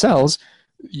between the cells,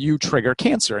 you trigger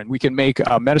cancer. And we can make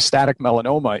metastatic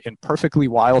melanoma in perfectly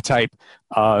wild type,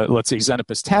 let's say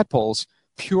Xenopus tadpoles,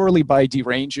 purely by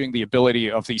deranging the ability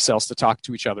of these cells to talk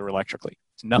to each other electrically.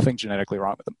 There's nothing genetically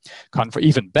wrong with them.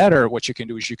 Even better, what you can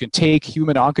do is you can take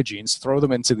human oncogenes, throw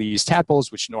them into these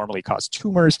tadpoles, which normally cause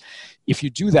tumors. If you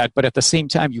do that, but at the same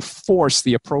time you force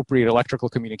the appropriate electrical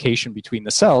communication between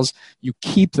the cells, you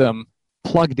keep them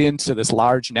plugged into this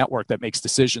large network that makes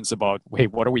decisions about, hey,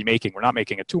 what are we making? We're not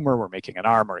making a tumor, we're making an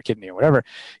arm or a kidney or whatever.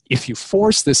 If you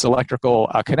force this electrical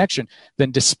connection,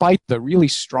 then despite the really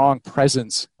strong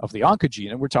presence of the oncogene,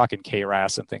 and we're talking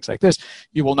KRAS and things like this,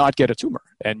 you will not get a tumor,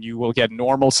 and you will get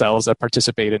normal cells that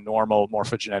participate in normal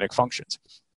morphogenetic functions.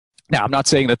 Now, I'm not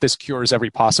saying that this cures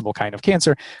every possible kind of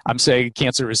cancer. I'm saying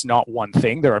cancer is not one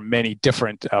thing. There are many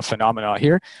different phenomena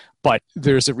here, but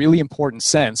there's a really important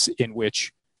sense in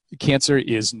which cancer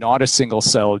is not a single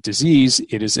cell disease.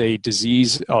 It is a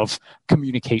disease of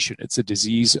communication. It's a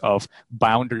disease of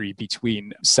boundary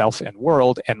between self and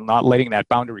world, and not letting that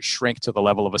boundary shrink to the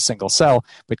level of a single cell,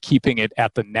 but keeping it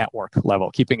at the network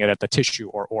level, keeping it at the tissue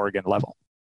or organ level.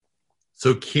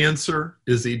 So cancer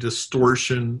is a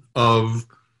distortion of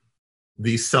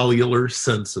the cellular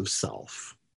sense of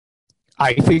self.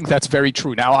 I think that's very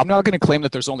true. Now, I'm not going to claim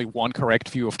that there's only one correct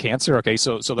view of cancer. Okay,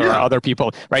 so there are other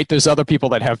people, right? There's other people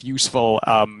that have useful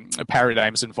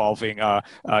paradigms involving,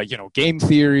 game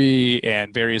theory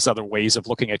and various other ways of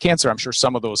looking at cancer. I'm sure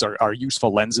some of those are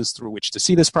useful lenses through which to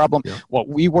see this problem. Yeah. What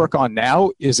we work on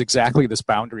now is exactly this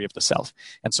boundary of the self.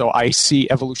 And so I see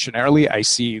evolutionarily, I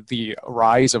see the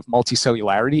rise of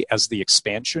multicellularity as the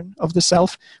expansion of the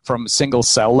self from single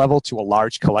cell level to a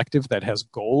large collective that has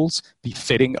goals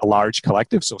befitting a large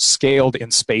collective, so scaled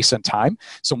in space and time.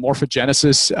 So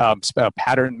morphogenesis,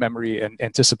 pattern memory and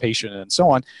anticipation and so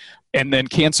on. And then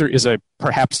cancer is a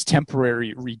perhaps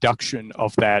temporary reduction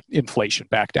of that inflation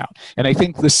back down. And I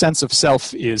think the sense of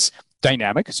self is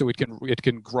dynamic, so it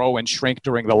can grow and shrink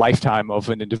during the lifetime of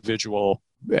an individual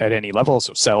at any level,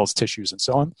 so cells, tissues, and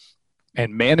so on.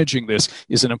 And managing this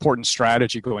is an important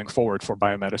strategy going forward for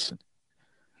biomedicine.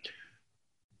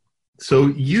 So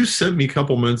you sent me a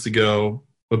couple months ago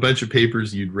a bunch of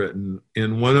papers you'd written,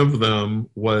 and one of them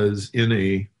was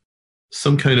in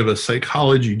some kind of a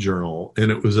psychology journal,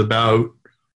 and it was about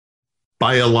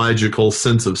biological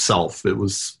sense of self. It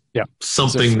was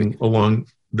something along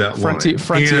that line.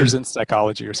 Frontiers in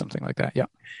psychology or something like that, yeah.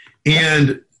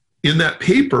 And in that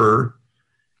paper,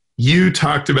 you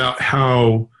talked about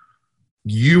how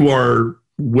you are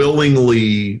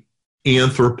willingly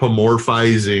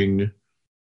anthropomorphizing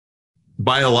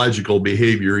biological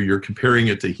behavior. You're comparing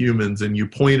it to humans, and you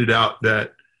pointed out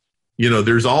that,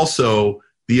 there's also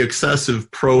the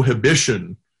excessive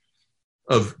prohibition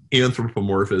of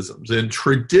anthropomorphisms. And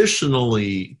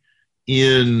traditionally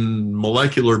in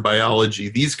molecular biology,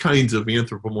 these kinds of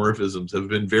anthropomorphisms have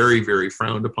been very, very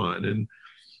frowned upon. And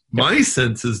my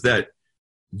sense is that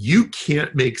you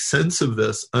can't make sense of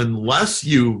this unless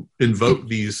you invoke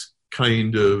these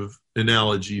kind of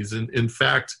analogies. And in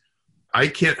fact, I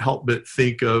can't help but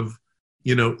think of,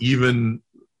 even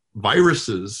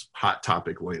viruses, hot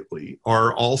topic lately,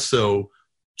 are also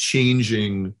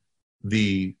changing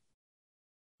the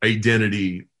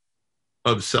identity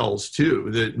of cells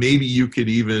too. That maybe you could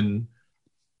even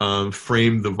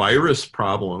frame the virus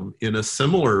problem in a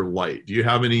similar light. Do you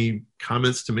have any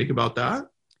comments to make about that?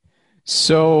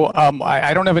 So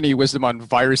I don't have any wisdom on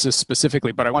viruses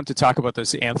specifically, but I want to talk about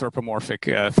this anthropomorphic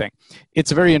thing.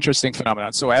 It's a very interesting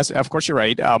phenomenon. So of course you're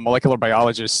right, molecular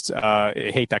biologists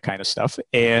hate that kind of stuff.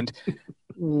 And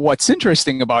what's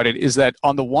interesting about it is that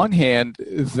on the one hand,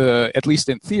 at least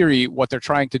in theory, what they're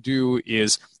trying to do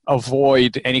is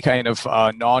avoid any kind of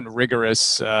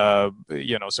non-rigorous,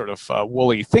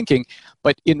 woolly thinking.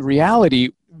 But in reality,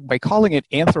 by calling it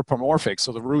anthropomorphic,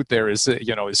 so the root there is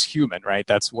human, right?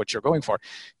 That's what you're going for.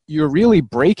 You're really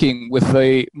breaking with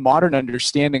the modern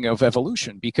understanding of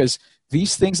evolution, because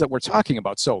these things that we're talking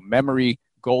about, so memory,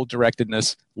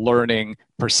 goal-directedness, learning,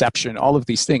 perception, all of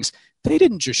these things, they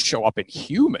didn't just show up in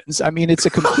humans. I mean, it's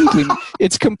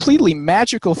completely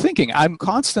magical thinking. I'm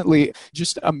constantly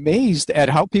just amazed at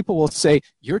how people will say,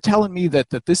 you're telling me that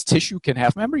this tissue can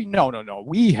have memory? No,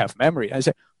 we have memory. And I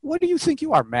say, what do you think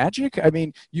you are, magic? I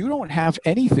mean, you don't have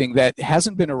anything that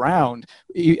hasn't been around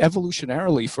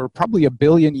evolutionarily for probably 1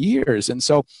 billion years. And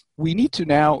so we need to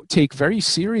now take very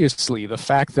seriously the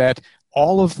fact that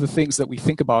all of the things that we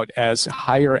think about as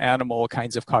higher animal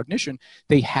kinds of cognition,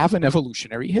 they have an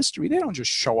evolutionary history. They don't just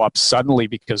show up suddenly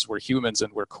because we're humans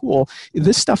and we're cool.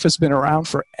 This stuff has been around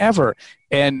forever.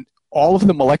 And all of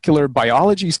the molecular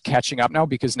biology is catching up now,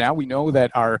 because now we know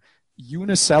that our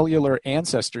unicellular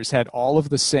ancestors had all of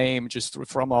the same, just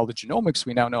from all the genomics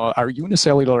we now know, our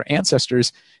unicellular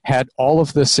ancestors had all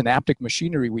of the synaptic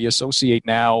machinery we associate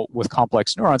now with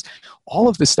complex neurons. All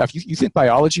of this stuff, you think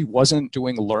biology wasn't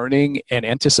doing learning and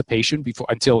anticipation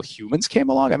until humans came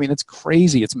along? I mean, it's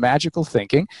crazy. It's magical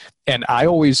thinking. And I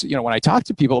always, when I talk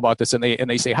to people about this, and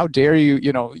they say, how dare you,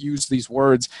 use these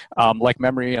words like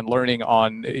memory and learning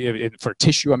for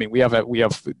tissue. I mean, we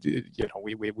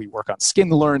work on skin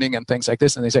learning and things like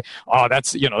this, and they say, oh,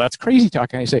 that's crazy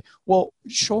talk. And I say, well,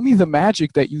 show me the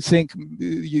magic that you think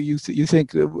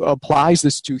applies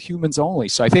this to humans only.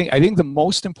 So I think the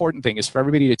most important thing is for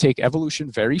everybody to take evolution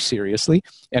very seriously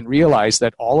and realize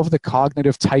that all of the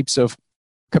cognitive types of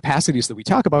capacities that we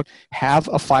talk about have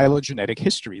a phylogenetic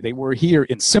history. They were here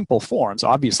in simple forms.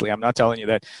 Obviously, I'm not telling you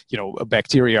that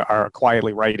bacteria are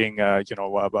quietly writing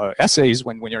essays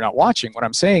when you're not watching. What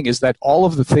I'm saying is that all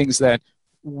of the things that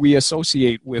we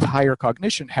associate with higher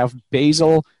cognition have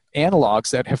basal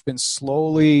analogs that have been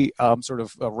slowly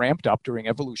ramped up during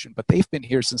evolution, but they've been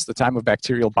here since the time of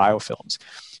bacterial biofilms.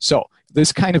 So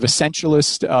this kind of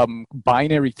essentialist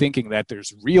binary thinking that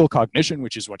there's real cognition,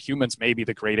 which is what humans, maybe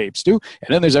the great apes do,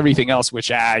 and then there's everything else, which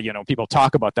people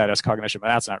talk about that as cognition, but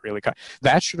that's not really.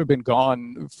 That should have been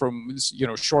gone from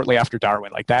shortly after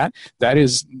Darwin. Like that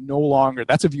is no longer.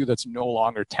 That's a view that's no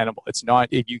longer tenable. It's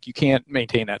not. You can't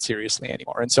maintain that seriously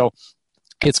anymore, and so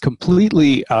it's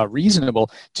completely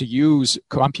reasonable to use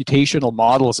computational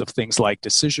models of things like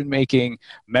decision-making,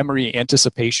 memory,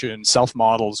 anticipation,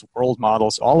 self-models, world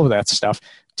models, all of that stuff,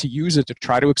 to use it to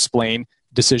try to explain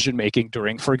decision-making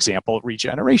during, for example,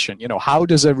 regeneration. How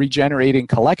does a regenerating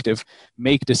collective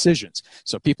make decisions?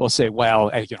 So people say, well,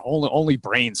 only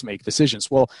brains make decisions.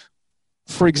 Well,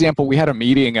 for example, we had a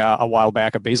meeting a while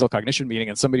back, a basal cognition meeting,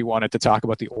 and somebody wanted to talk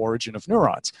about the origin of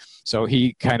neurons. So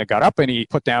he kind of got up and he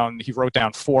wrote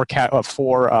down four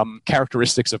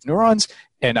characteristics of neurons,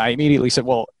 and I immediately said,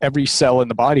 well, every cell in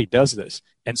the body does this.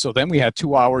 And so then we had a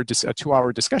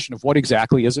 2-hour discussion of what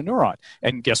exactly is a neuron.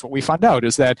 And guess what we found out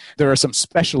is that there are some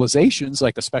specializations,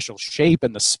 like the special shape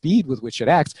and the speed with which it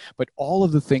acts, but all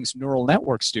of the things neural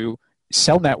networks do,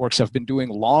 cell networks have been doing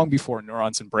long before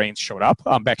neurons and brains showed up.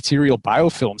 Bacterial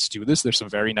biofilms do this. There's some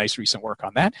very nice recent work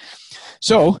on that.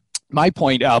 So my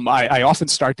point, I often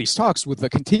start these talks with the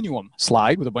continuum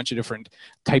slide with a bunch of different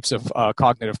types of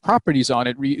cognitive properties on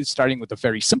it, starting with the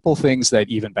very simple things that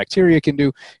even bacteria can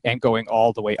do and going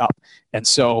all the way up. And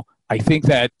so I think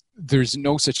that there's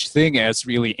no such thing as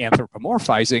really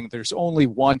anthropomorphizing. There's only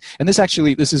one, and this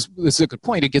is a good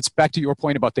point. It gets back to your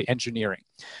point about the engineering.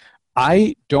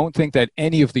 I don't think that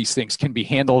any of these things can be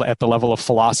handled at the level of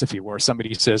philosophy, where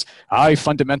somebody says, I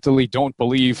fundamentally don't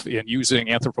believe in using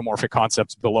anthropomorphic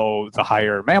concepts below the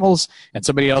higher mammals, and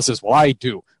somebody else says, well, I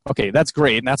do. Okay, that's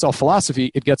great, and that's all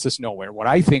philosophy. It gets us nowhere. What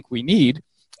I think we need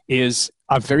is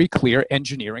a very clear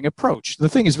engineering approach. The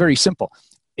thing is very simple.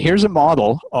 Here's a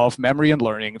model of memory and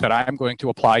learning that I'm going to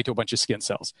apply to a bunch of skin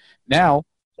cells. Now,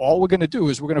 all we're going to do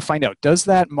is we're going to find out, does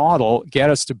that model get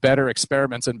us to better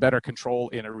experiments and better control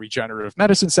in a regenerative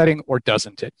medicine setting, or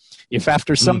doesn't it? If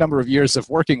after some number of years of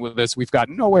working with this, we've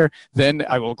gotten nowhere, then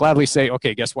I will gladly say,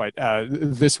 okay, guess what?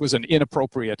 This was an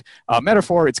inappropriate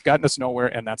metaphor. It's gotten us nowhere,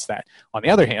 and that's that. On the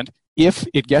other hand, if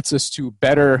it gets us to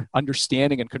better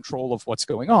understanding and control of what's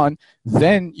going on,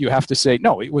 then you have to say,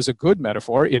 no, it was a good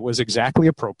metaphor. It was exactly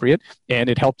appropriate, and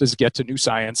it helped us get to new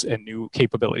science and new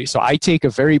capability. So I take a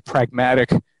very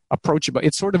pragmatic approach.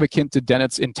 It's sort of akin to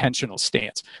Dennett's intentional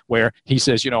stance, where he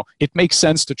says, it makes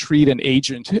sense to treat an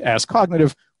agent as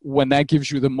cognitive when that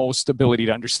gives you the most ability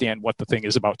to understand what the thing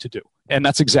is about to do. And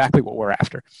that's exactly what we're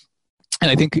after. And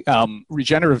I think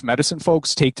regenerative medicine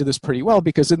folks take to this pretty well,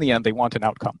 because in the end, they want an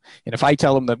outcome. And if I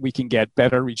tell them that we can get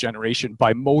better regeneration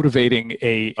by motivating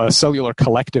a cellular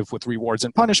collective with rewards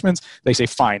and punishments, they say,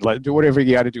 fine, do whatever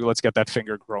you got to do. Let's get that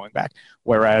finger growing back.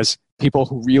 Whereas people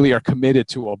who really are committed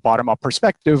to a bottom-up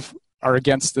perspective are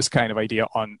against this kind of idea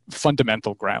on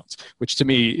fundamental grounds, which to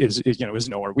me is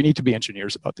nowhere. We need to be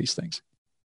engineers about these things.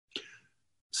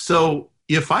 So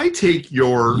if I take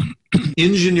your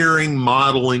engineering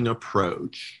modeling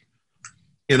approach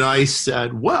and I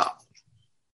said, well,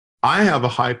 I have a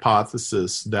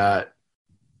hypothesis that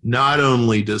not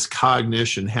only does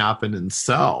cognition happen in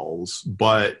cells,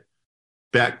 but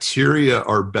bacteria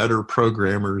are better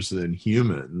programmers than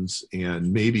humans,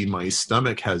 and maybe my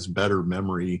stomach has better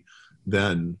memory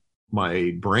than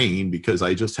my brain because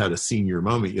I just had a senior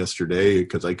moment yesterday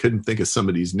because I couldn't think of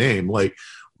somebody's name. Like,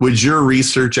 would your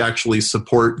research actually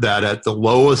support that at the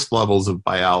lowest levels of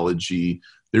biology,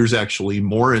 there's actually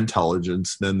more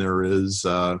intelligence than there is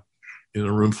in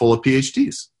a room full of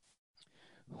PhDs?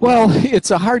 Well,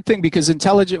 it's a hard thing because a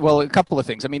couple of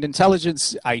things. I mean,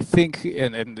 intelligence, I think,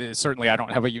 and certainly I don't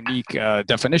have a unique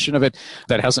definition of it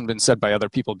that hasn't been said by other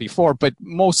people before, but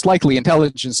most likely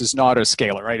intelligence is not a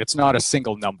scalar, right? It's not a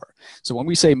single number. So when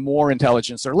we say more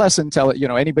intelligence or less intelligence,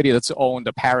 anybody that's owned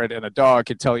a parrot and a dog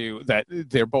can tell you that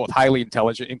they're both highly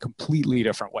intelligent in completely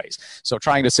different ways. So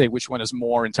trying to say which one is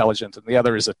more intelligent than the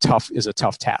other is a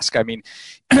tough task. I mean,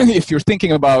 if you're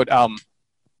thinking about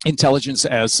intelligence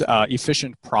as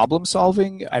efficient problem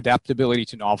solving, adaptability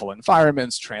to novel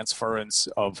environments, transference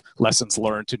of lessons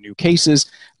learned to new cases.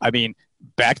 I mean,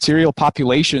 bacterial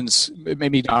populations,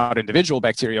 maybe not individual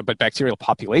bacteria, but bacterial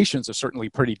populations are certainly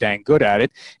pretty dang good at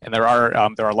it. And there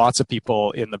are lots of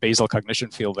people in the basal cognition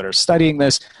field that are studying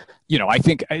this. I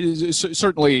think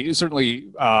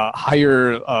certainly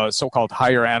higher, so-called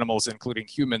higher animals, including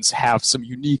humans, have some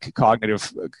unique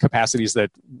cognitive capacities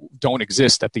that don't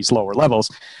exist at these lower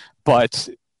levels. But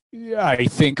I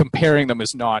think comparing them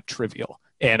is not trivial.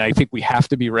 And I think we have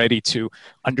to be ready to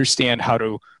understand how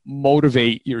to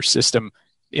motivate your system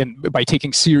by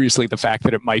taking seriously the fact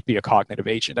that it might be a cognitive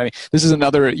agent. I mean, this is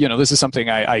another, this is something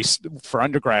I for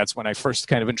undergrads, when I first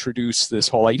kind of introduced this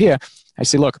whole idea, I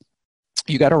say, look,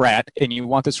 you got a rat and you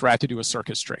want this rat to do a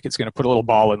circus trick. It's going to put a little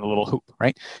ball in the little hoop,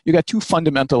 right? You got two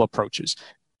fundamental approaches.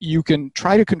 You can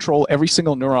try to control every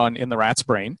single neuron in the rat's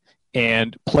brain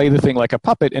and play the thing like a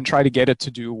puppet and try to get it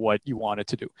to do what you want it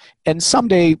to do. And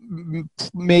someday,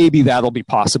 maybe that'll be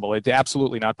possible. It's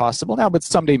absolutely not possible now, but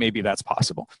someday maybe that's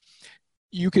possible.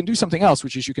 You can do something else,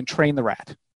 which is you can train the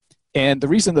rat. And the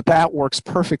reason that works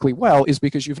perfectly well is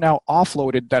because you've now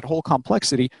offloaded that whole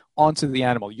complexity onto the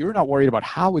animal. You're not worried about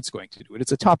how it's going to do it.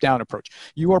 It's a top-down approach.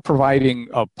 You are providing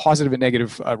a positive and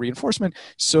negative reinforcement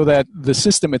so that the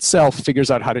system itself figures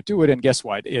out how to do it, and guess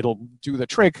what? It'll do the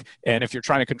trick, and if you're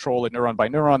trying to control it neuron by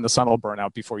neuron, the sun will burn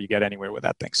out before you get anywhere with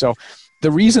that thing. So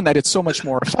the reason that it's so much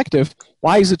more effective,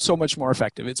 why is it so much more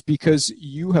effective? It's because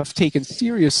you have taken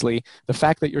seriously the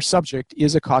fact that your subject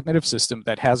is a cognitive system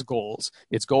that has goals.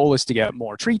 Its goal is to get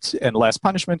more treats and less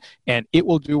punishment, and it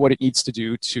will do what it needs to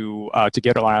do to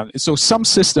get around. So some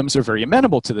systems are very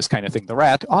amenable to this kind of thing. The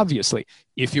rat, obviously.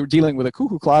 If you're dealing with a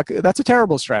cuckoo clock, that's a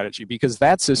terrible strategy because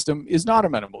that system is not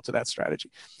amenable to that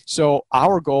strategy. So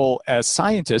our goal as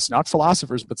scientists, not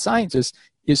philosophers, but scientists,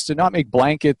 is to not make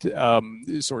blanket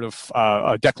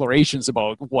declarations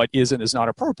about what is and is not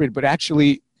appropriate, but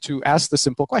actually to ask the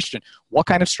simple question, what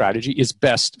kind of strategy is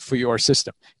best for your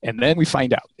system? And then we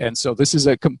find out. And so this is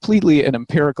completely an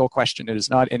empirical question. It is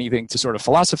not anything to sort of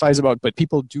philosophize about, but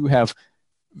people do have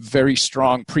very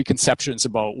strong preconceptions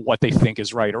about what they think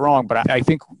is right or wrong. But I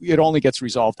think it only gets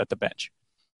resolved at the bench.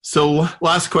 So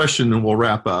last question, and we'll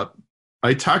wrap up.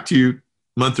 I talked to you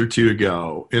a month or two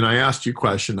ago, and I asked you a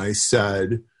question. I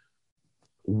said,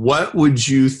 what would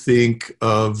you think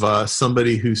of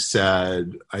somebody who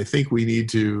said, I think we need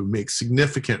to make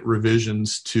significant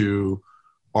revisions to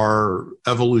our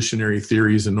evolutionary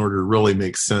theories in order to really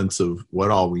make sense of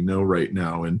what all we know right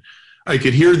now? And I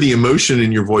could hear the emotion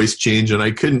in your voice change, and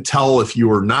I couldn't tell if you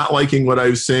were not liking what I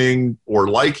was saying or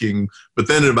liking, but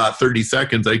then in about 30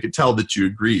 seconds, I could tell that you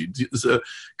agreed. So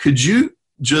could you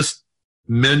just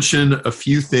mention a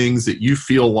few things that you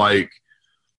feel like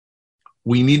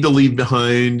we need to leave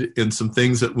behind and some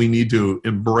things that we need to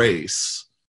embrace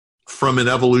from an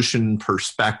evolution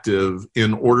perspective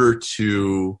in order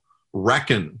to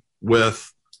reckon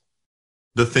with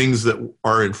the things that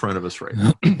are in front of us right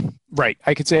now? Right.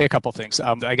 I could say a couple things.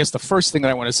 I guess the first thing that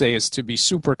I want to say is to be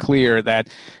super clear that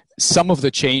some of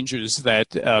the changes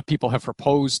that people have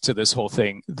proposed to this whole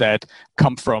thing that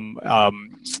come from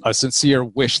a sincere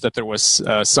wish that there was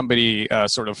somebody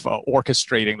sort of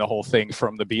orchestrating the whole thing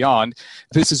from the beyond,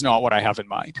 this is not what I have in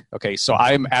mind. Okay, so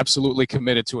I'm absolutely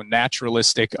committed to a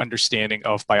naturalistic understanding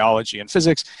of biology and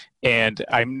physics, and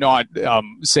I'm not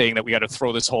saying that we got to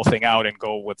throw this whole thing out and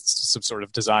go with some sort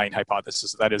of design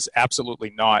hypothesis. That is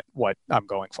absolutely not what I'm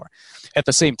going for. At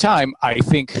the same time, I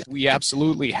think we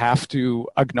absolutely have to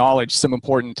acknowledge some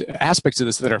important aspects of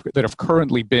this that have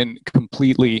currently been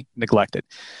completely neglected.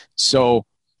 So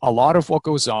a lot of what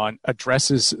goes on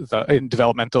in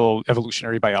developmental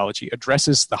evolutionary biology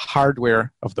addresses the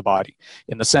hardware of the body,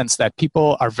 in the sense that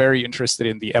people are very interested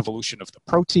in the evolution of the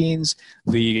proteins,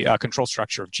 the control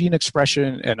structure of gene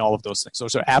expression, and all of those things.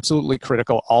 Those are absolutely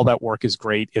critical. All that work is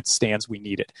great. It stands. We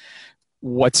need it.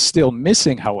 What's still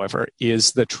missing, however,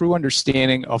 is the true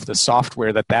understanding of the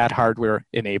software that hardware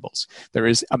enables. There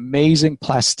is amazing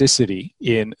plasticity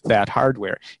in that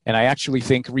hardware. And I actually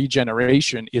think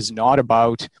regeneration is not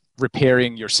about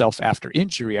repairing yourself after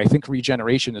injury. I think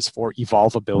regeneration is for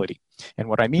evolvability. And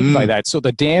what I mean by that, so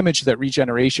the damage that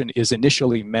regeneration is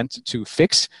initially meant to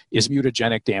fix is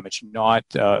mutagenic damage, not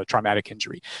traumatic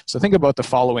injury. So think about the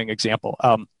following example.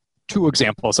 Two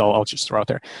examples I'll just throw out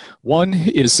there. One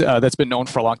is that's been known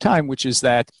for a long time, which is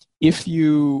that if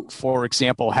you, for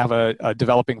example, have a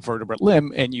developing vertebrate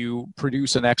limb and you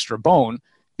produce an extra bone,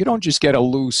 you don't just get a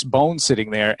loose bone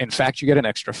sitting there. In fact, you get an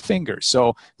extra finger.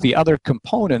 So the other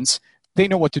components, they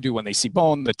know what to do when they see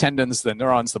bone, the tendons, the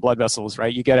neurons, the blood vessels,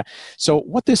 right? So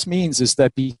what this means is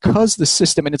that because the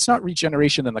system, and it's not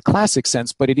regeneration in the classic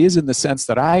sense, but it is in the sense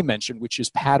that I mentioned, which is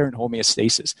pattern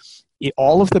homeostasis.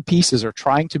 All of the pieces are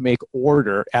trying to make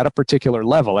order at a particular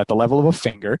level, at the level of a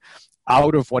finger,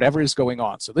 out of whatever is going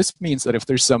on. So this means that if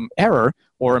there's some error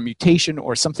or a mutation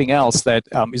or something else that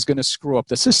is going to screw up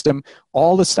the system,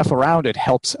 all the stuff around it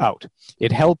helps out.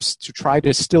 It helps to try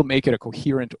to still make it a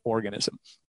coherent organism.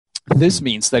 This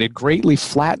means that it greatly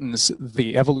flattens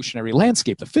the evolutionary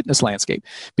landscape, the fitness landscape,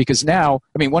 because now,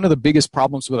 I mean, one of the biggest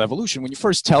problems with evolution, when you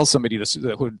first tell somebody this,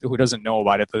 who doesn't know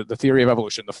about it, the theory of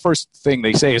evolution, the first thing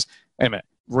they say is, wait a minute,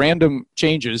 random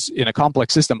changes in a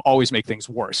complex system always make things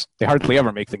worse. They hardly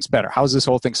ever make things better. How is this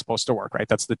whole thing supposed to work, right?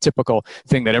 That's the typical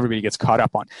thing that everybody gets caught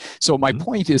up on. So my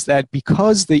point is that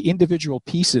because the individual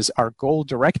pieces are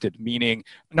goal-directed, meaning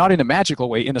not in a magical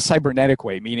way, in a cybernetic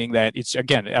way, meaning that it's,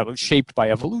 again, shaped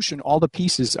by evolution, all the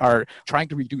pieces are trying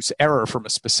to reduce error from a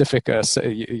specific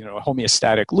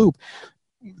homeostatic loop.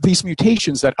 These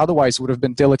mutations that otherwise would have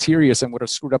been deleterious and would have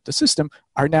screwed up the system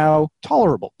are now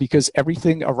tolerable because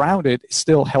everything around it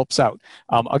still helps out.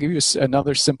 I'll give you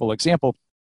another simple example.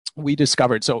 We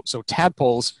discovered, so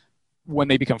tadpoles, when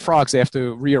they become frogs, they have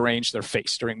to rearrange their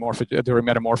face during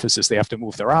metamorphosis. They have to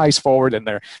move their eyes forward and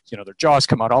their jaws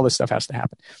come out. All this stuff has to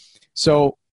happen.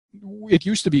 So it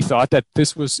used to be thought that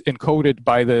this was encoded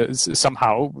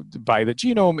somehow by the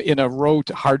genome in a rote,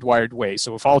 hardwired way.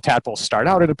 So if all tadpoles start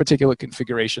out at a particular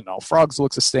configuration, all frogs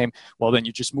look the same, well, then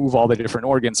you just move all the different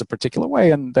organs a particular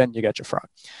way, and then you get your frog.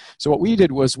 So what we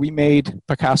did was we made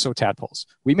Picasso tadpoles.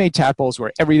 We made tadpoles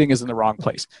where everything is in the wrong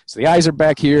place. So the eyes are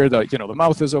back here, the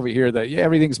mouth is over here,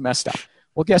 everything's messed up.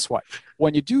 Well, guess what?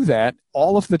 When you do that,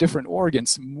 all of the different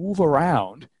organs move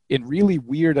around in really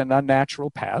weird and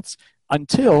unnatural paths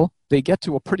until they get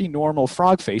to a pretty normal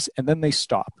frog face, and then they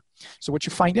stop. So what you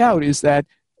find out is that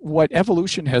what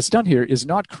evolution has done here is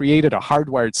not created a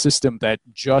hardwired system that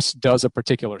just does a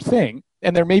particular thing.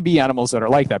 And there may be animals that are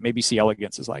like that. Maybe C.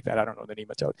 elegans is like that. I don't know the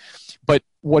nematode. But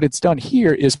what it's done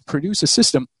here is produce a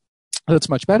system that's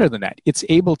much better than that. It's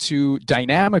able to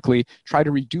dynamically try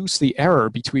to reduce the error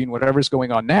between whatever's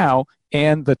going on now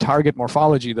and the target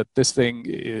morphology that this thing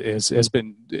has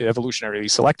been evolutionarily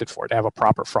selected for, to have a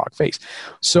proper frog face.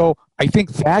 So I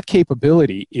think that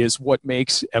capability is what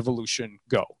makes evolution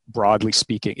go, broadly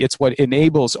speaking. It's what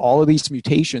enables all of these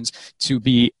mutations to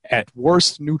be at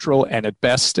worst neutral and at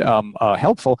best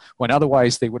helpful, when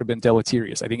otherwise they would have been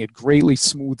deleterious. I think it greatly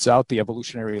smooths out the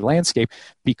evolutionary landscape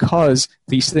because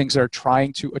these things are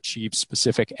trying to achieve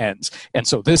specific ends. And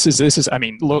so this is I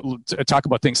mean, talk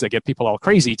about things that get people all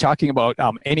crazy. Talking about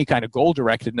any kind of goal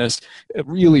directedness, it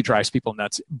really drives people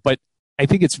nuts. But I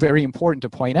think it's very important to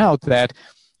point out that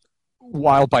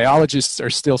while biologists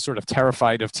are still sort of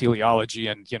terrified of teleology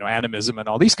and animism and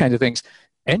all these kinds of things,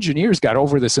 engineers got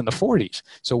over this in the 40s.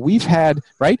 So we've had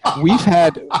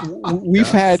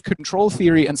control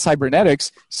theory and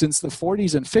cybernetics since the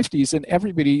 40s and 50s, and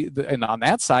everybody and on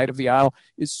that side of the aisle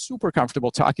is super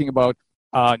comfortable talking about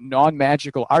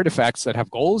non-magical artifacts that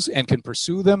have goals and can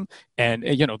pursue them. And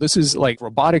this is like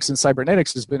robotics and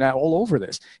cybernetics has been all over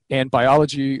this. And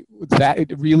biology, that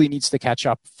it really needs to catch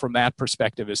up from that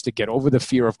perspective, is to get over the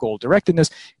fear of goal directedness,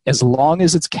 as long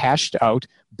as it's cashed out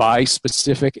by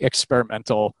specific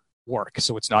experimental work.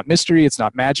 So it's not mystery, it's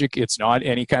not magic, it's not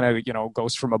any kind of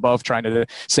ghost from above trying to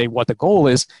say what the goal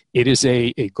is. It is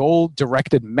a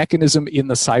goal-directed mechanism in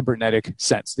the cybernetic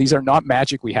sense. These are not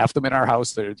magic. We have them in our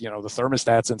house. They're the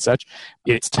thermostats and such.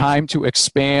 It's time to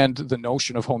expand the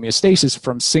notion of homeostasis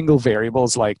from single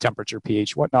variables like temperature,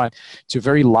 pH, whatnot, to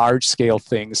very large-scale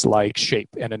things like shape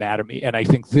and anatomy. And I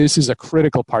think this is a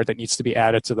critical part that needs to be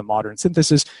added to the modern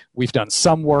synthesis. We've done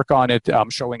some work on it,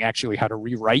 showing actually how to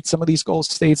rewrite some of these goal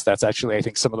states. That's actually, I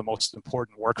think, some of the most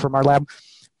important work from our lab,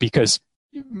 because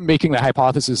making the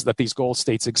hypothesis that these goal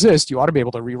states exist, you ought to be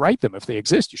able to rewrite them. If they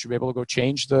exist, you should be able to go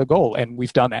change the goal. And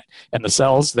we've done that. And the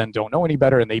cells then don't know any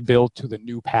better, and they build to the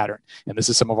new pattern. And this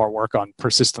is some of our work on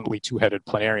persistently two-headed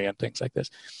planaria and things like this.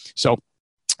 So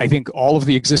I think all of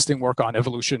the existing work on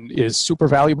evolution is super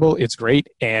valuable. It's great.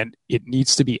 And it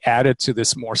needs to be added to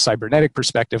this more cybernetic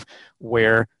perspective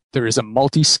where there is a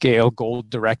multi-scale goal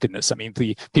directedness. I mean,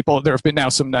 there have been now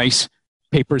some nice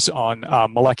papers on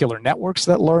molecular networks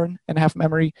that learn and have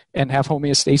memory and have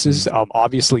homeostasis.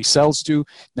 Obviously, cells do.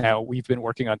 Now, we've been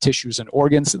working on tissues and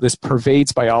organs. This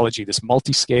pervades biology, this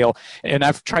multi-scale. And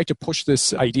I've tried to push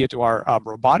this idea to our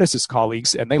roboticist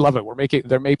colleagues, and they love it.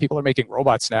 People are making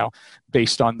robots now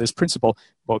based on this principle.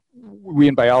 But we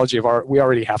in biology we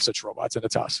already have such robots, and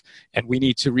it's us. And we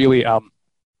need to really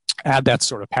add that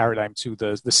sort of paradigm to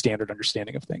the standard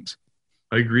understanding of things.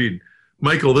 Agreed.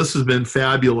 Michael, this has been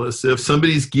fabulous. If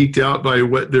somebody's geeked out by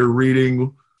what they're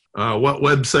reading, what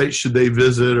website should they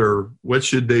visit, or what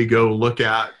should they go look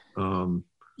at that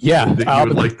you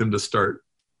would like them to start?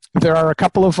 There are a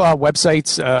couple of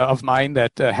websites of mine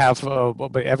that have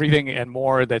everything and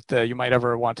more that you might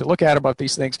ever want to look at about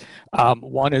these things.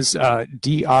 One is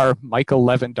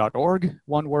drmichaellevin.org,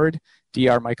 one word,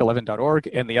 drmichaellevin.org,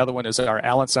 and the other one is our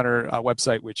Allen Center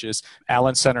website, which is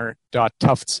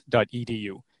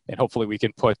allencenter.tufts.edu. And hopefully we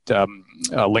can put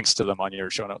links to them on your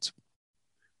show notes.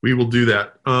 We will do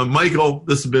that. Michael,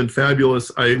 this has been fabulous.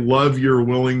 I love your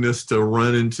willingness to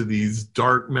run into these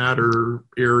dark matter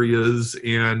areas,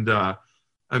 and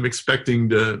I'm expecting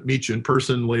to meet you in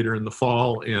person later in the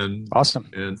fall. And awesome.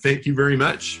 And thank you very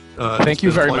much. Thank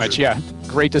you very much. Yeah,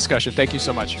 great discussion. Thank you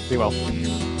so much. Be well.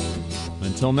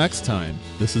 Until next time,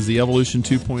 this is the Evolution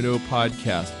 2.0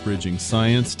 podcast, bridging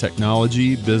science,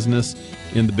 technology, business,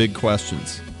 and the big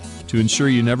questions. To ensure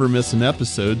you never miss an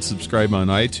episode, subscribe on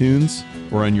iTunes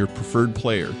or on your preferred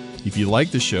player. If you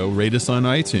like the show, rate us on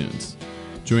iTunes.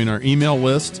 Join our email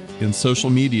list and social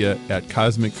media at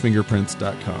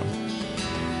cosmicfingerprints.com.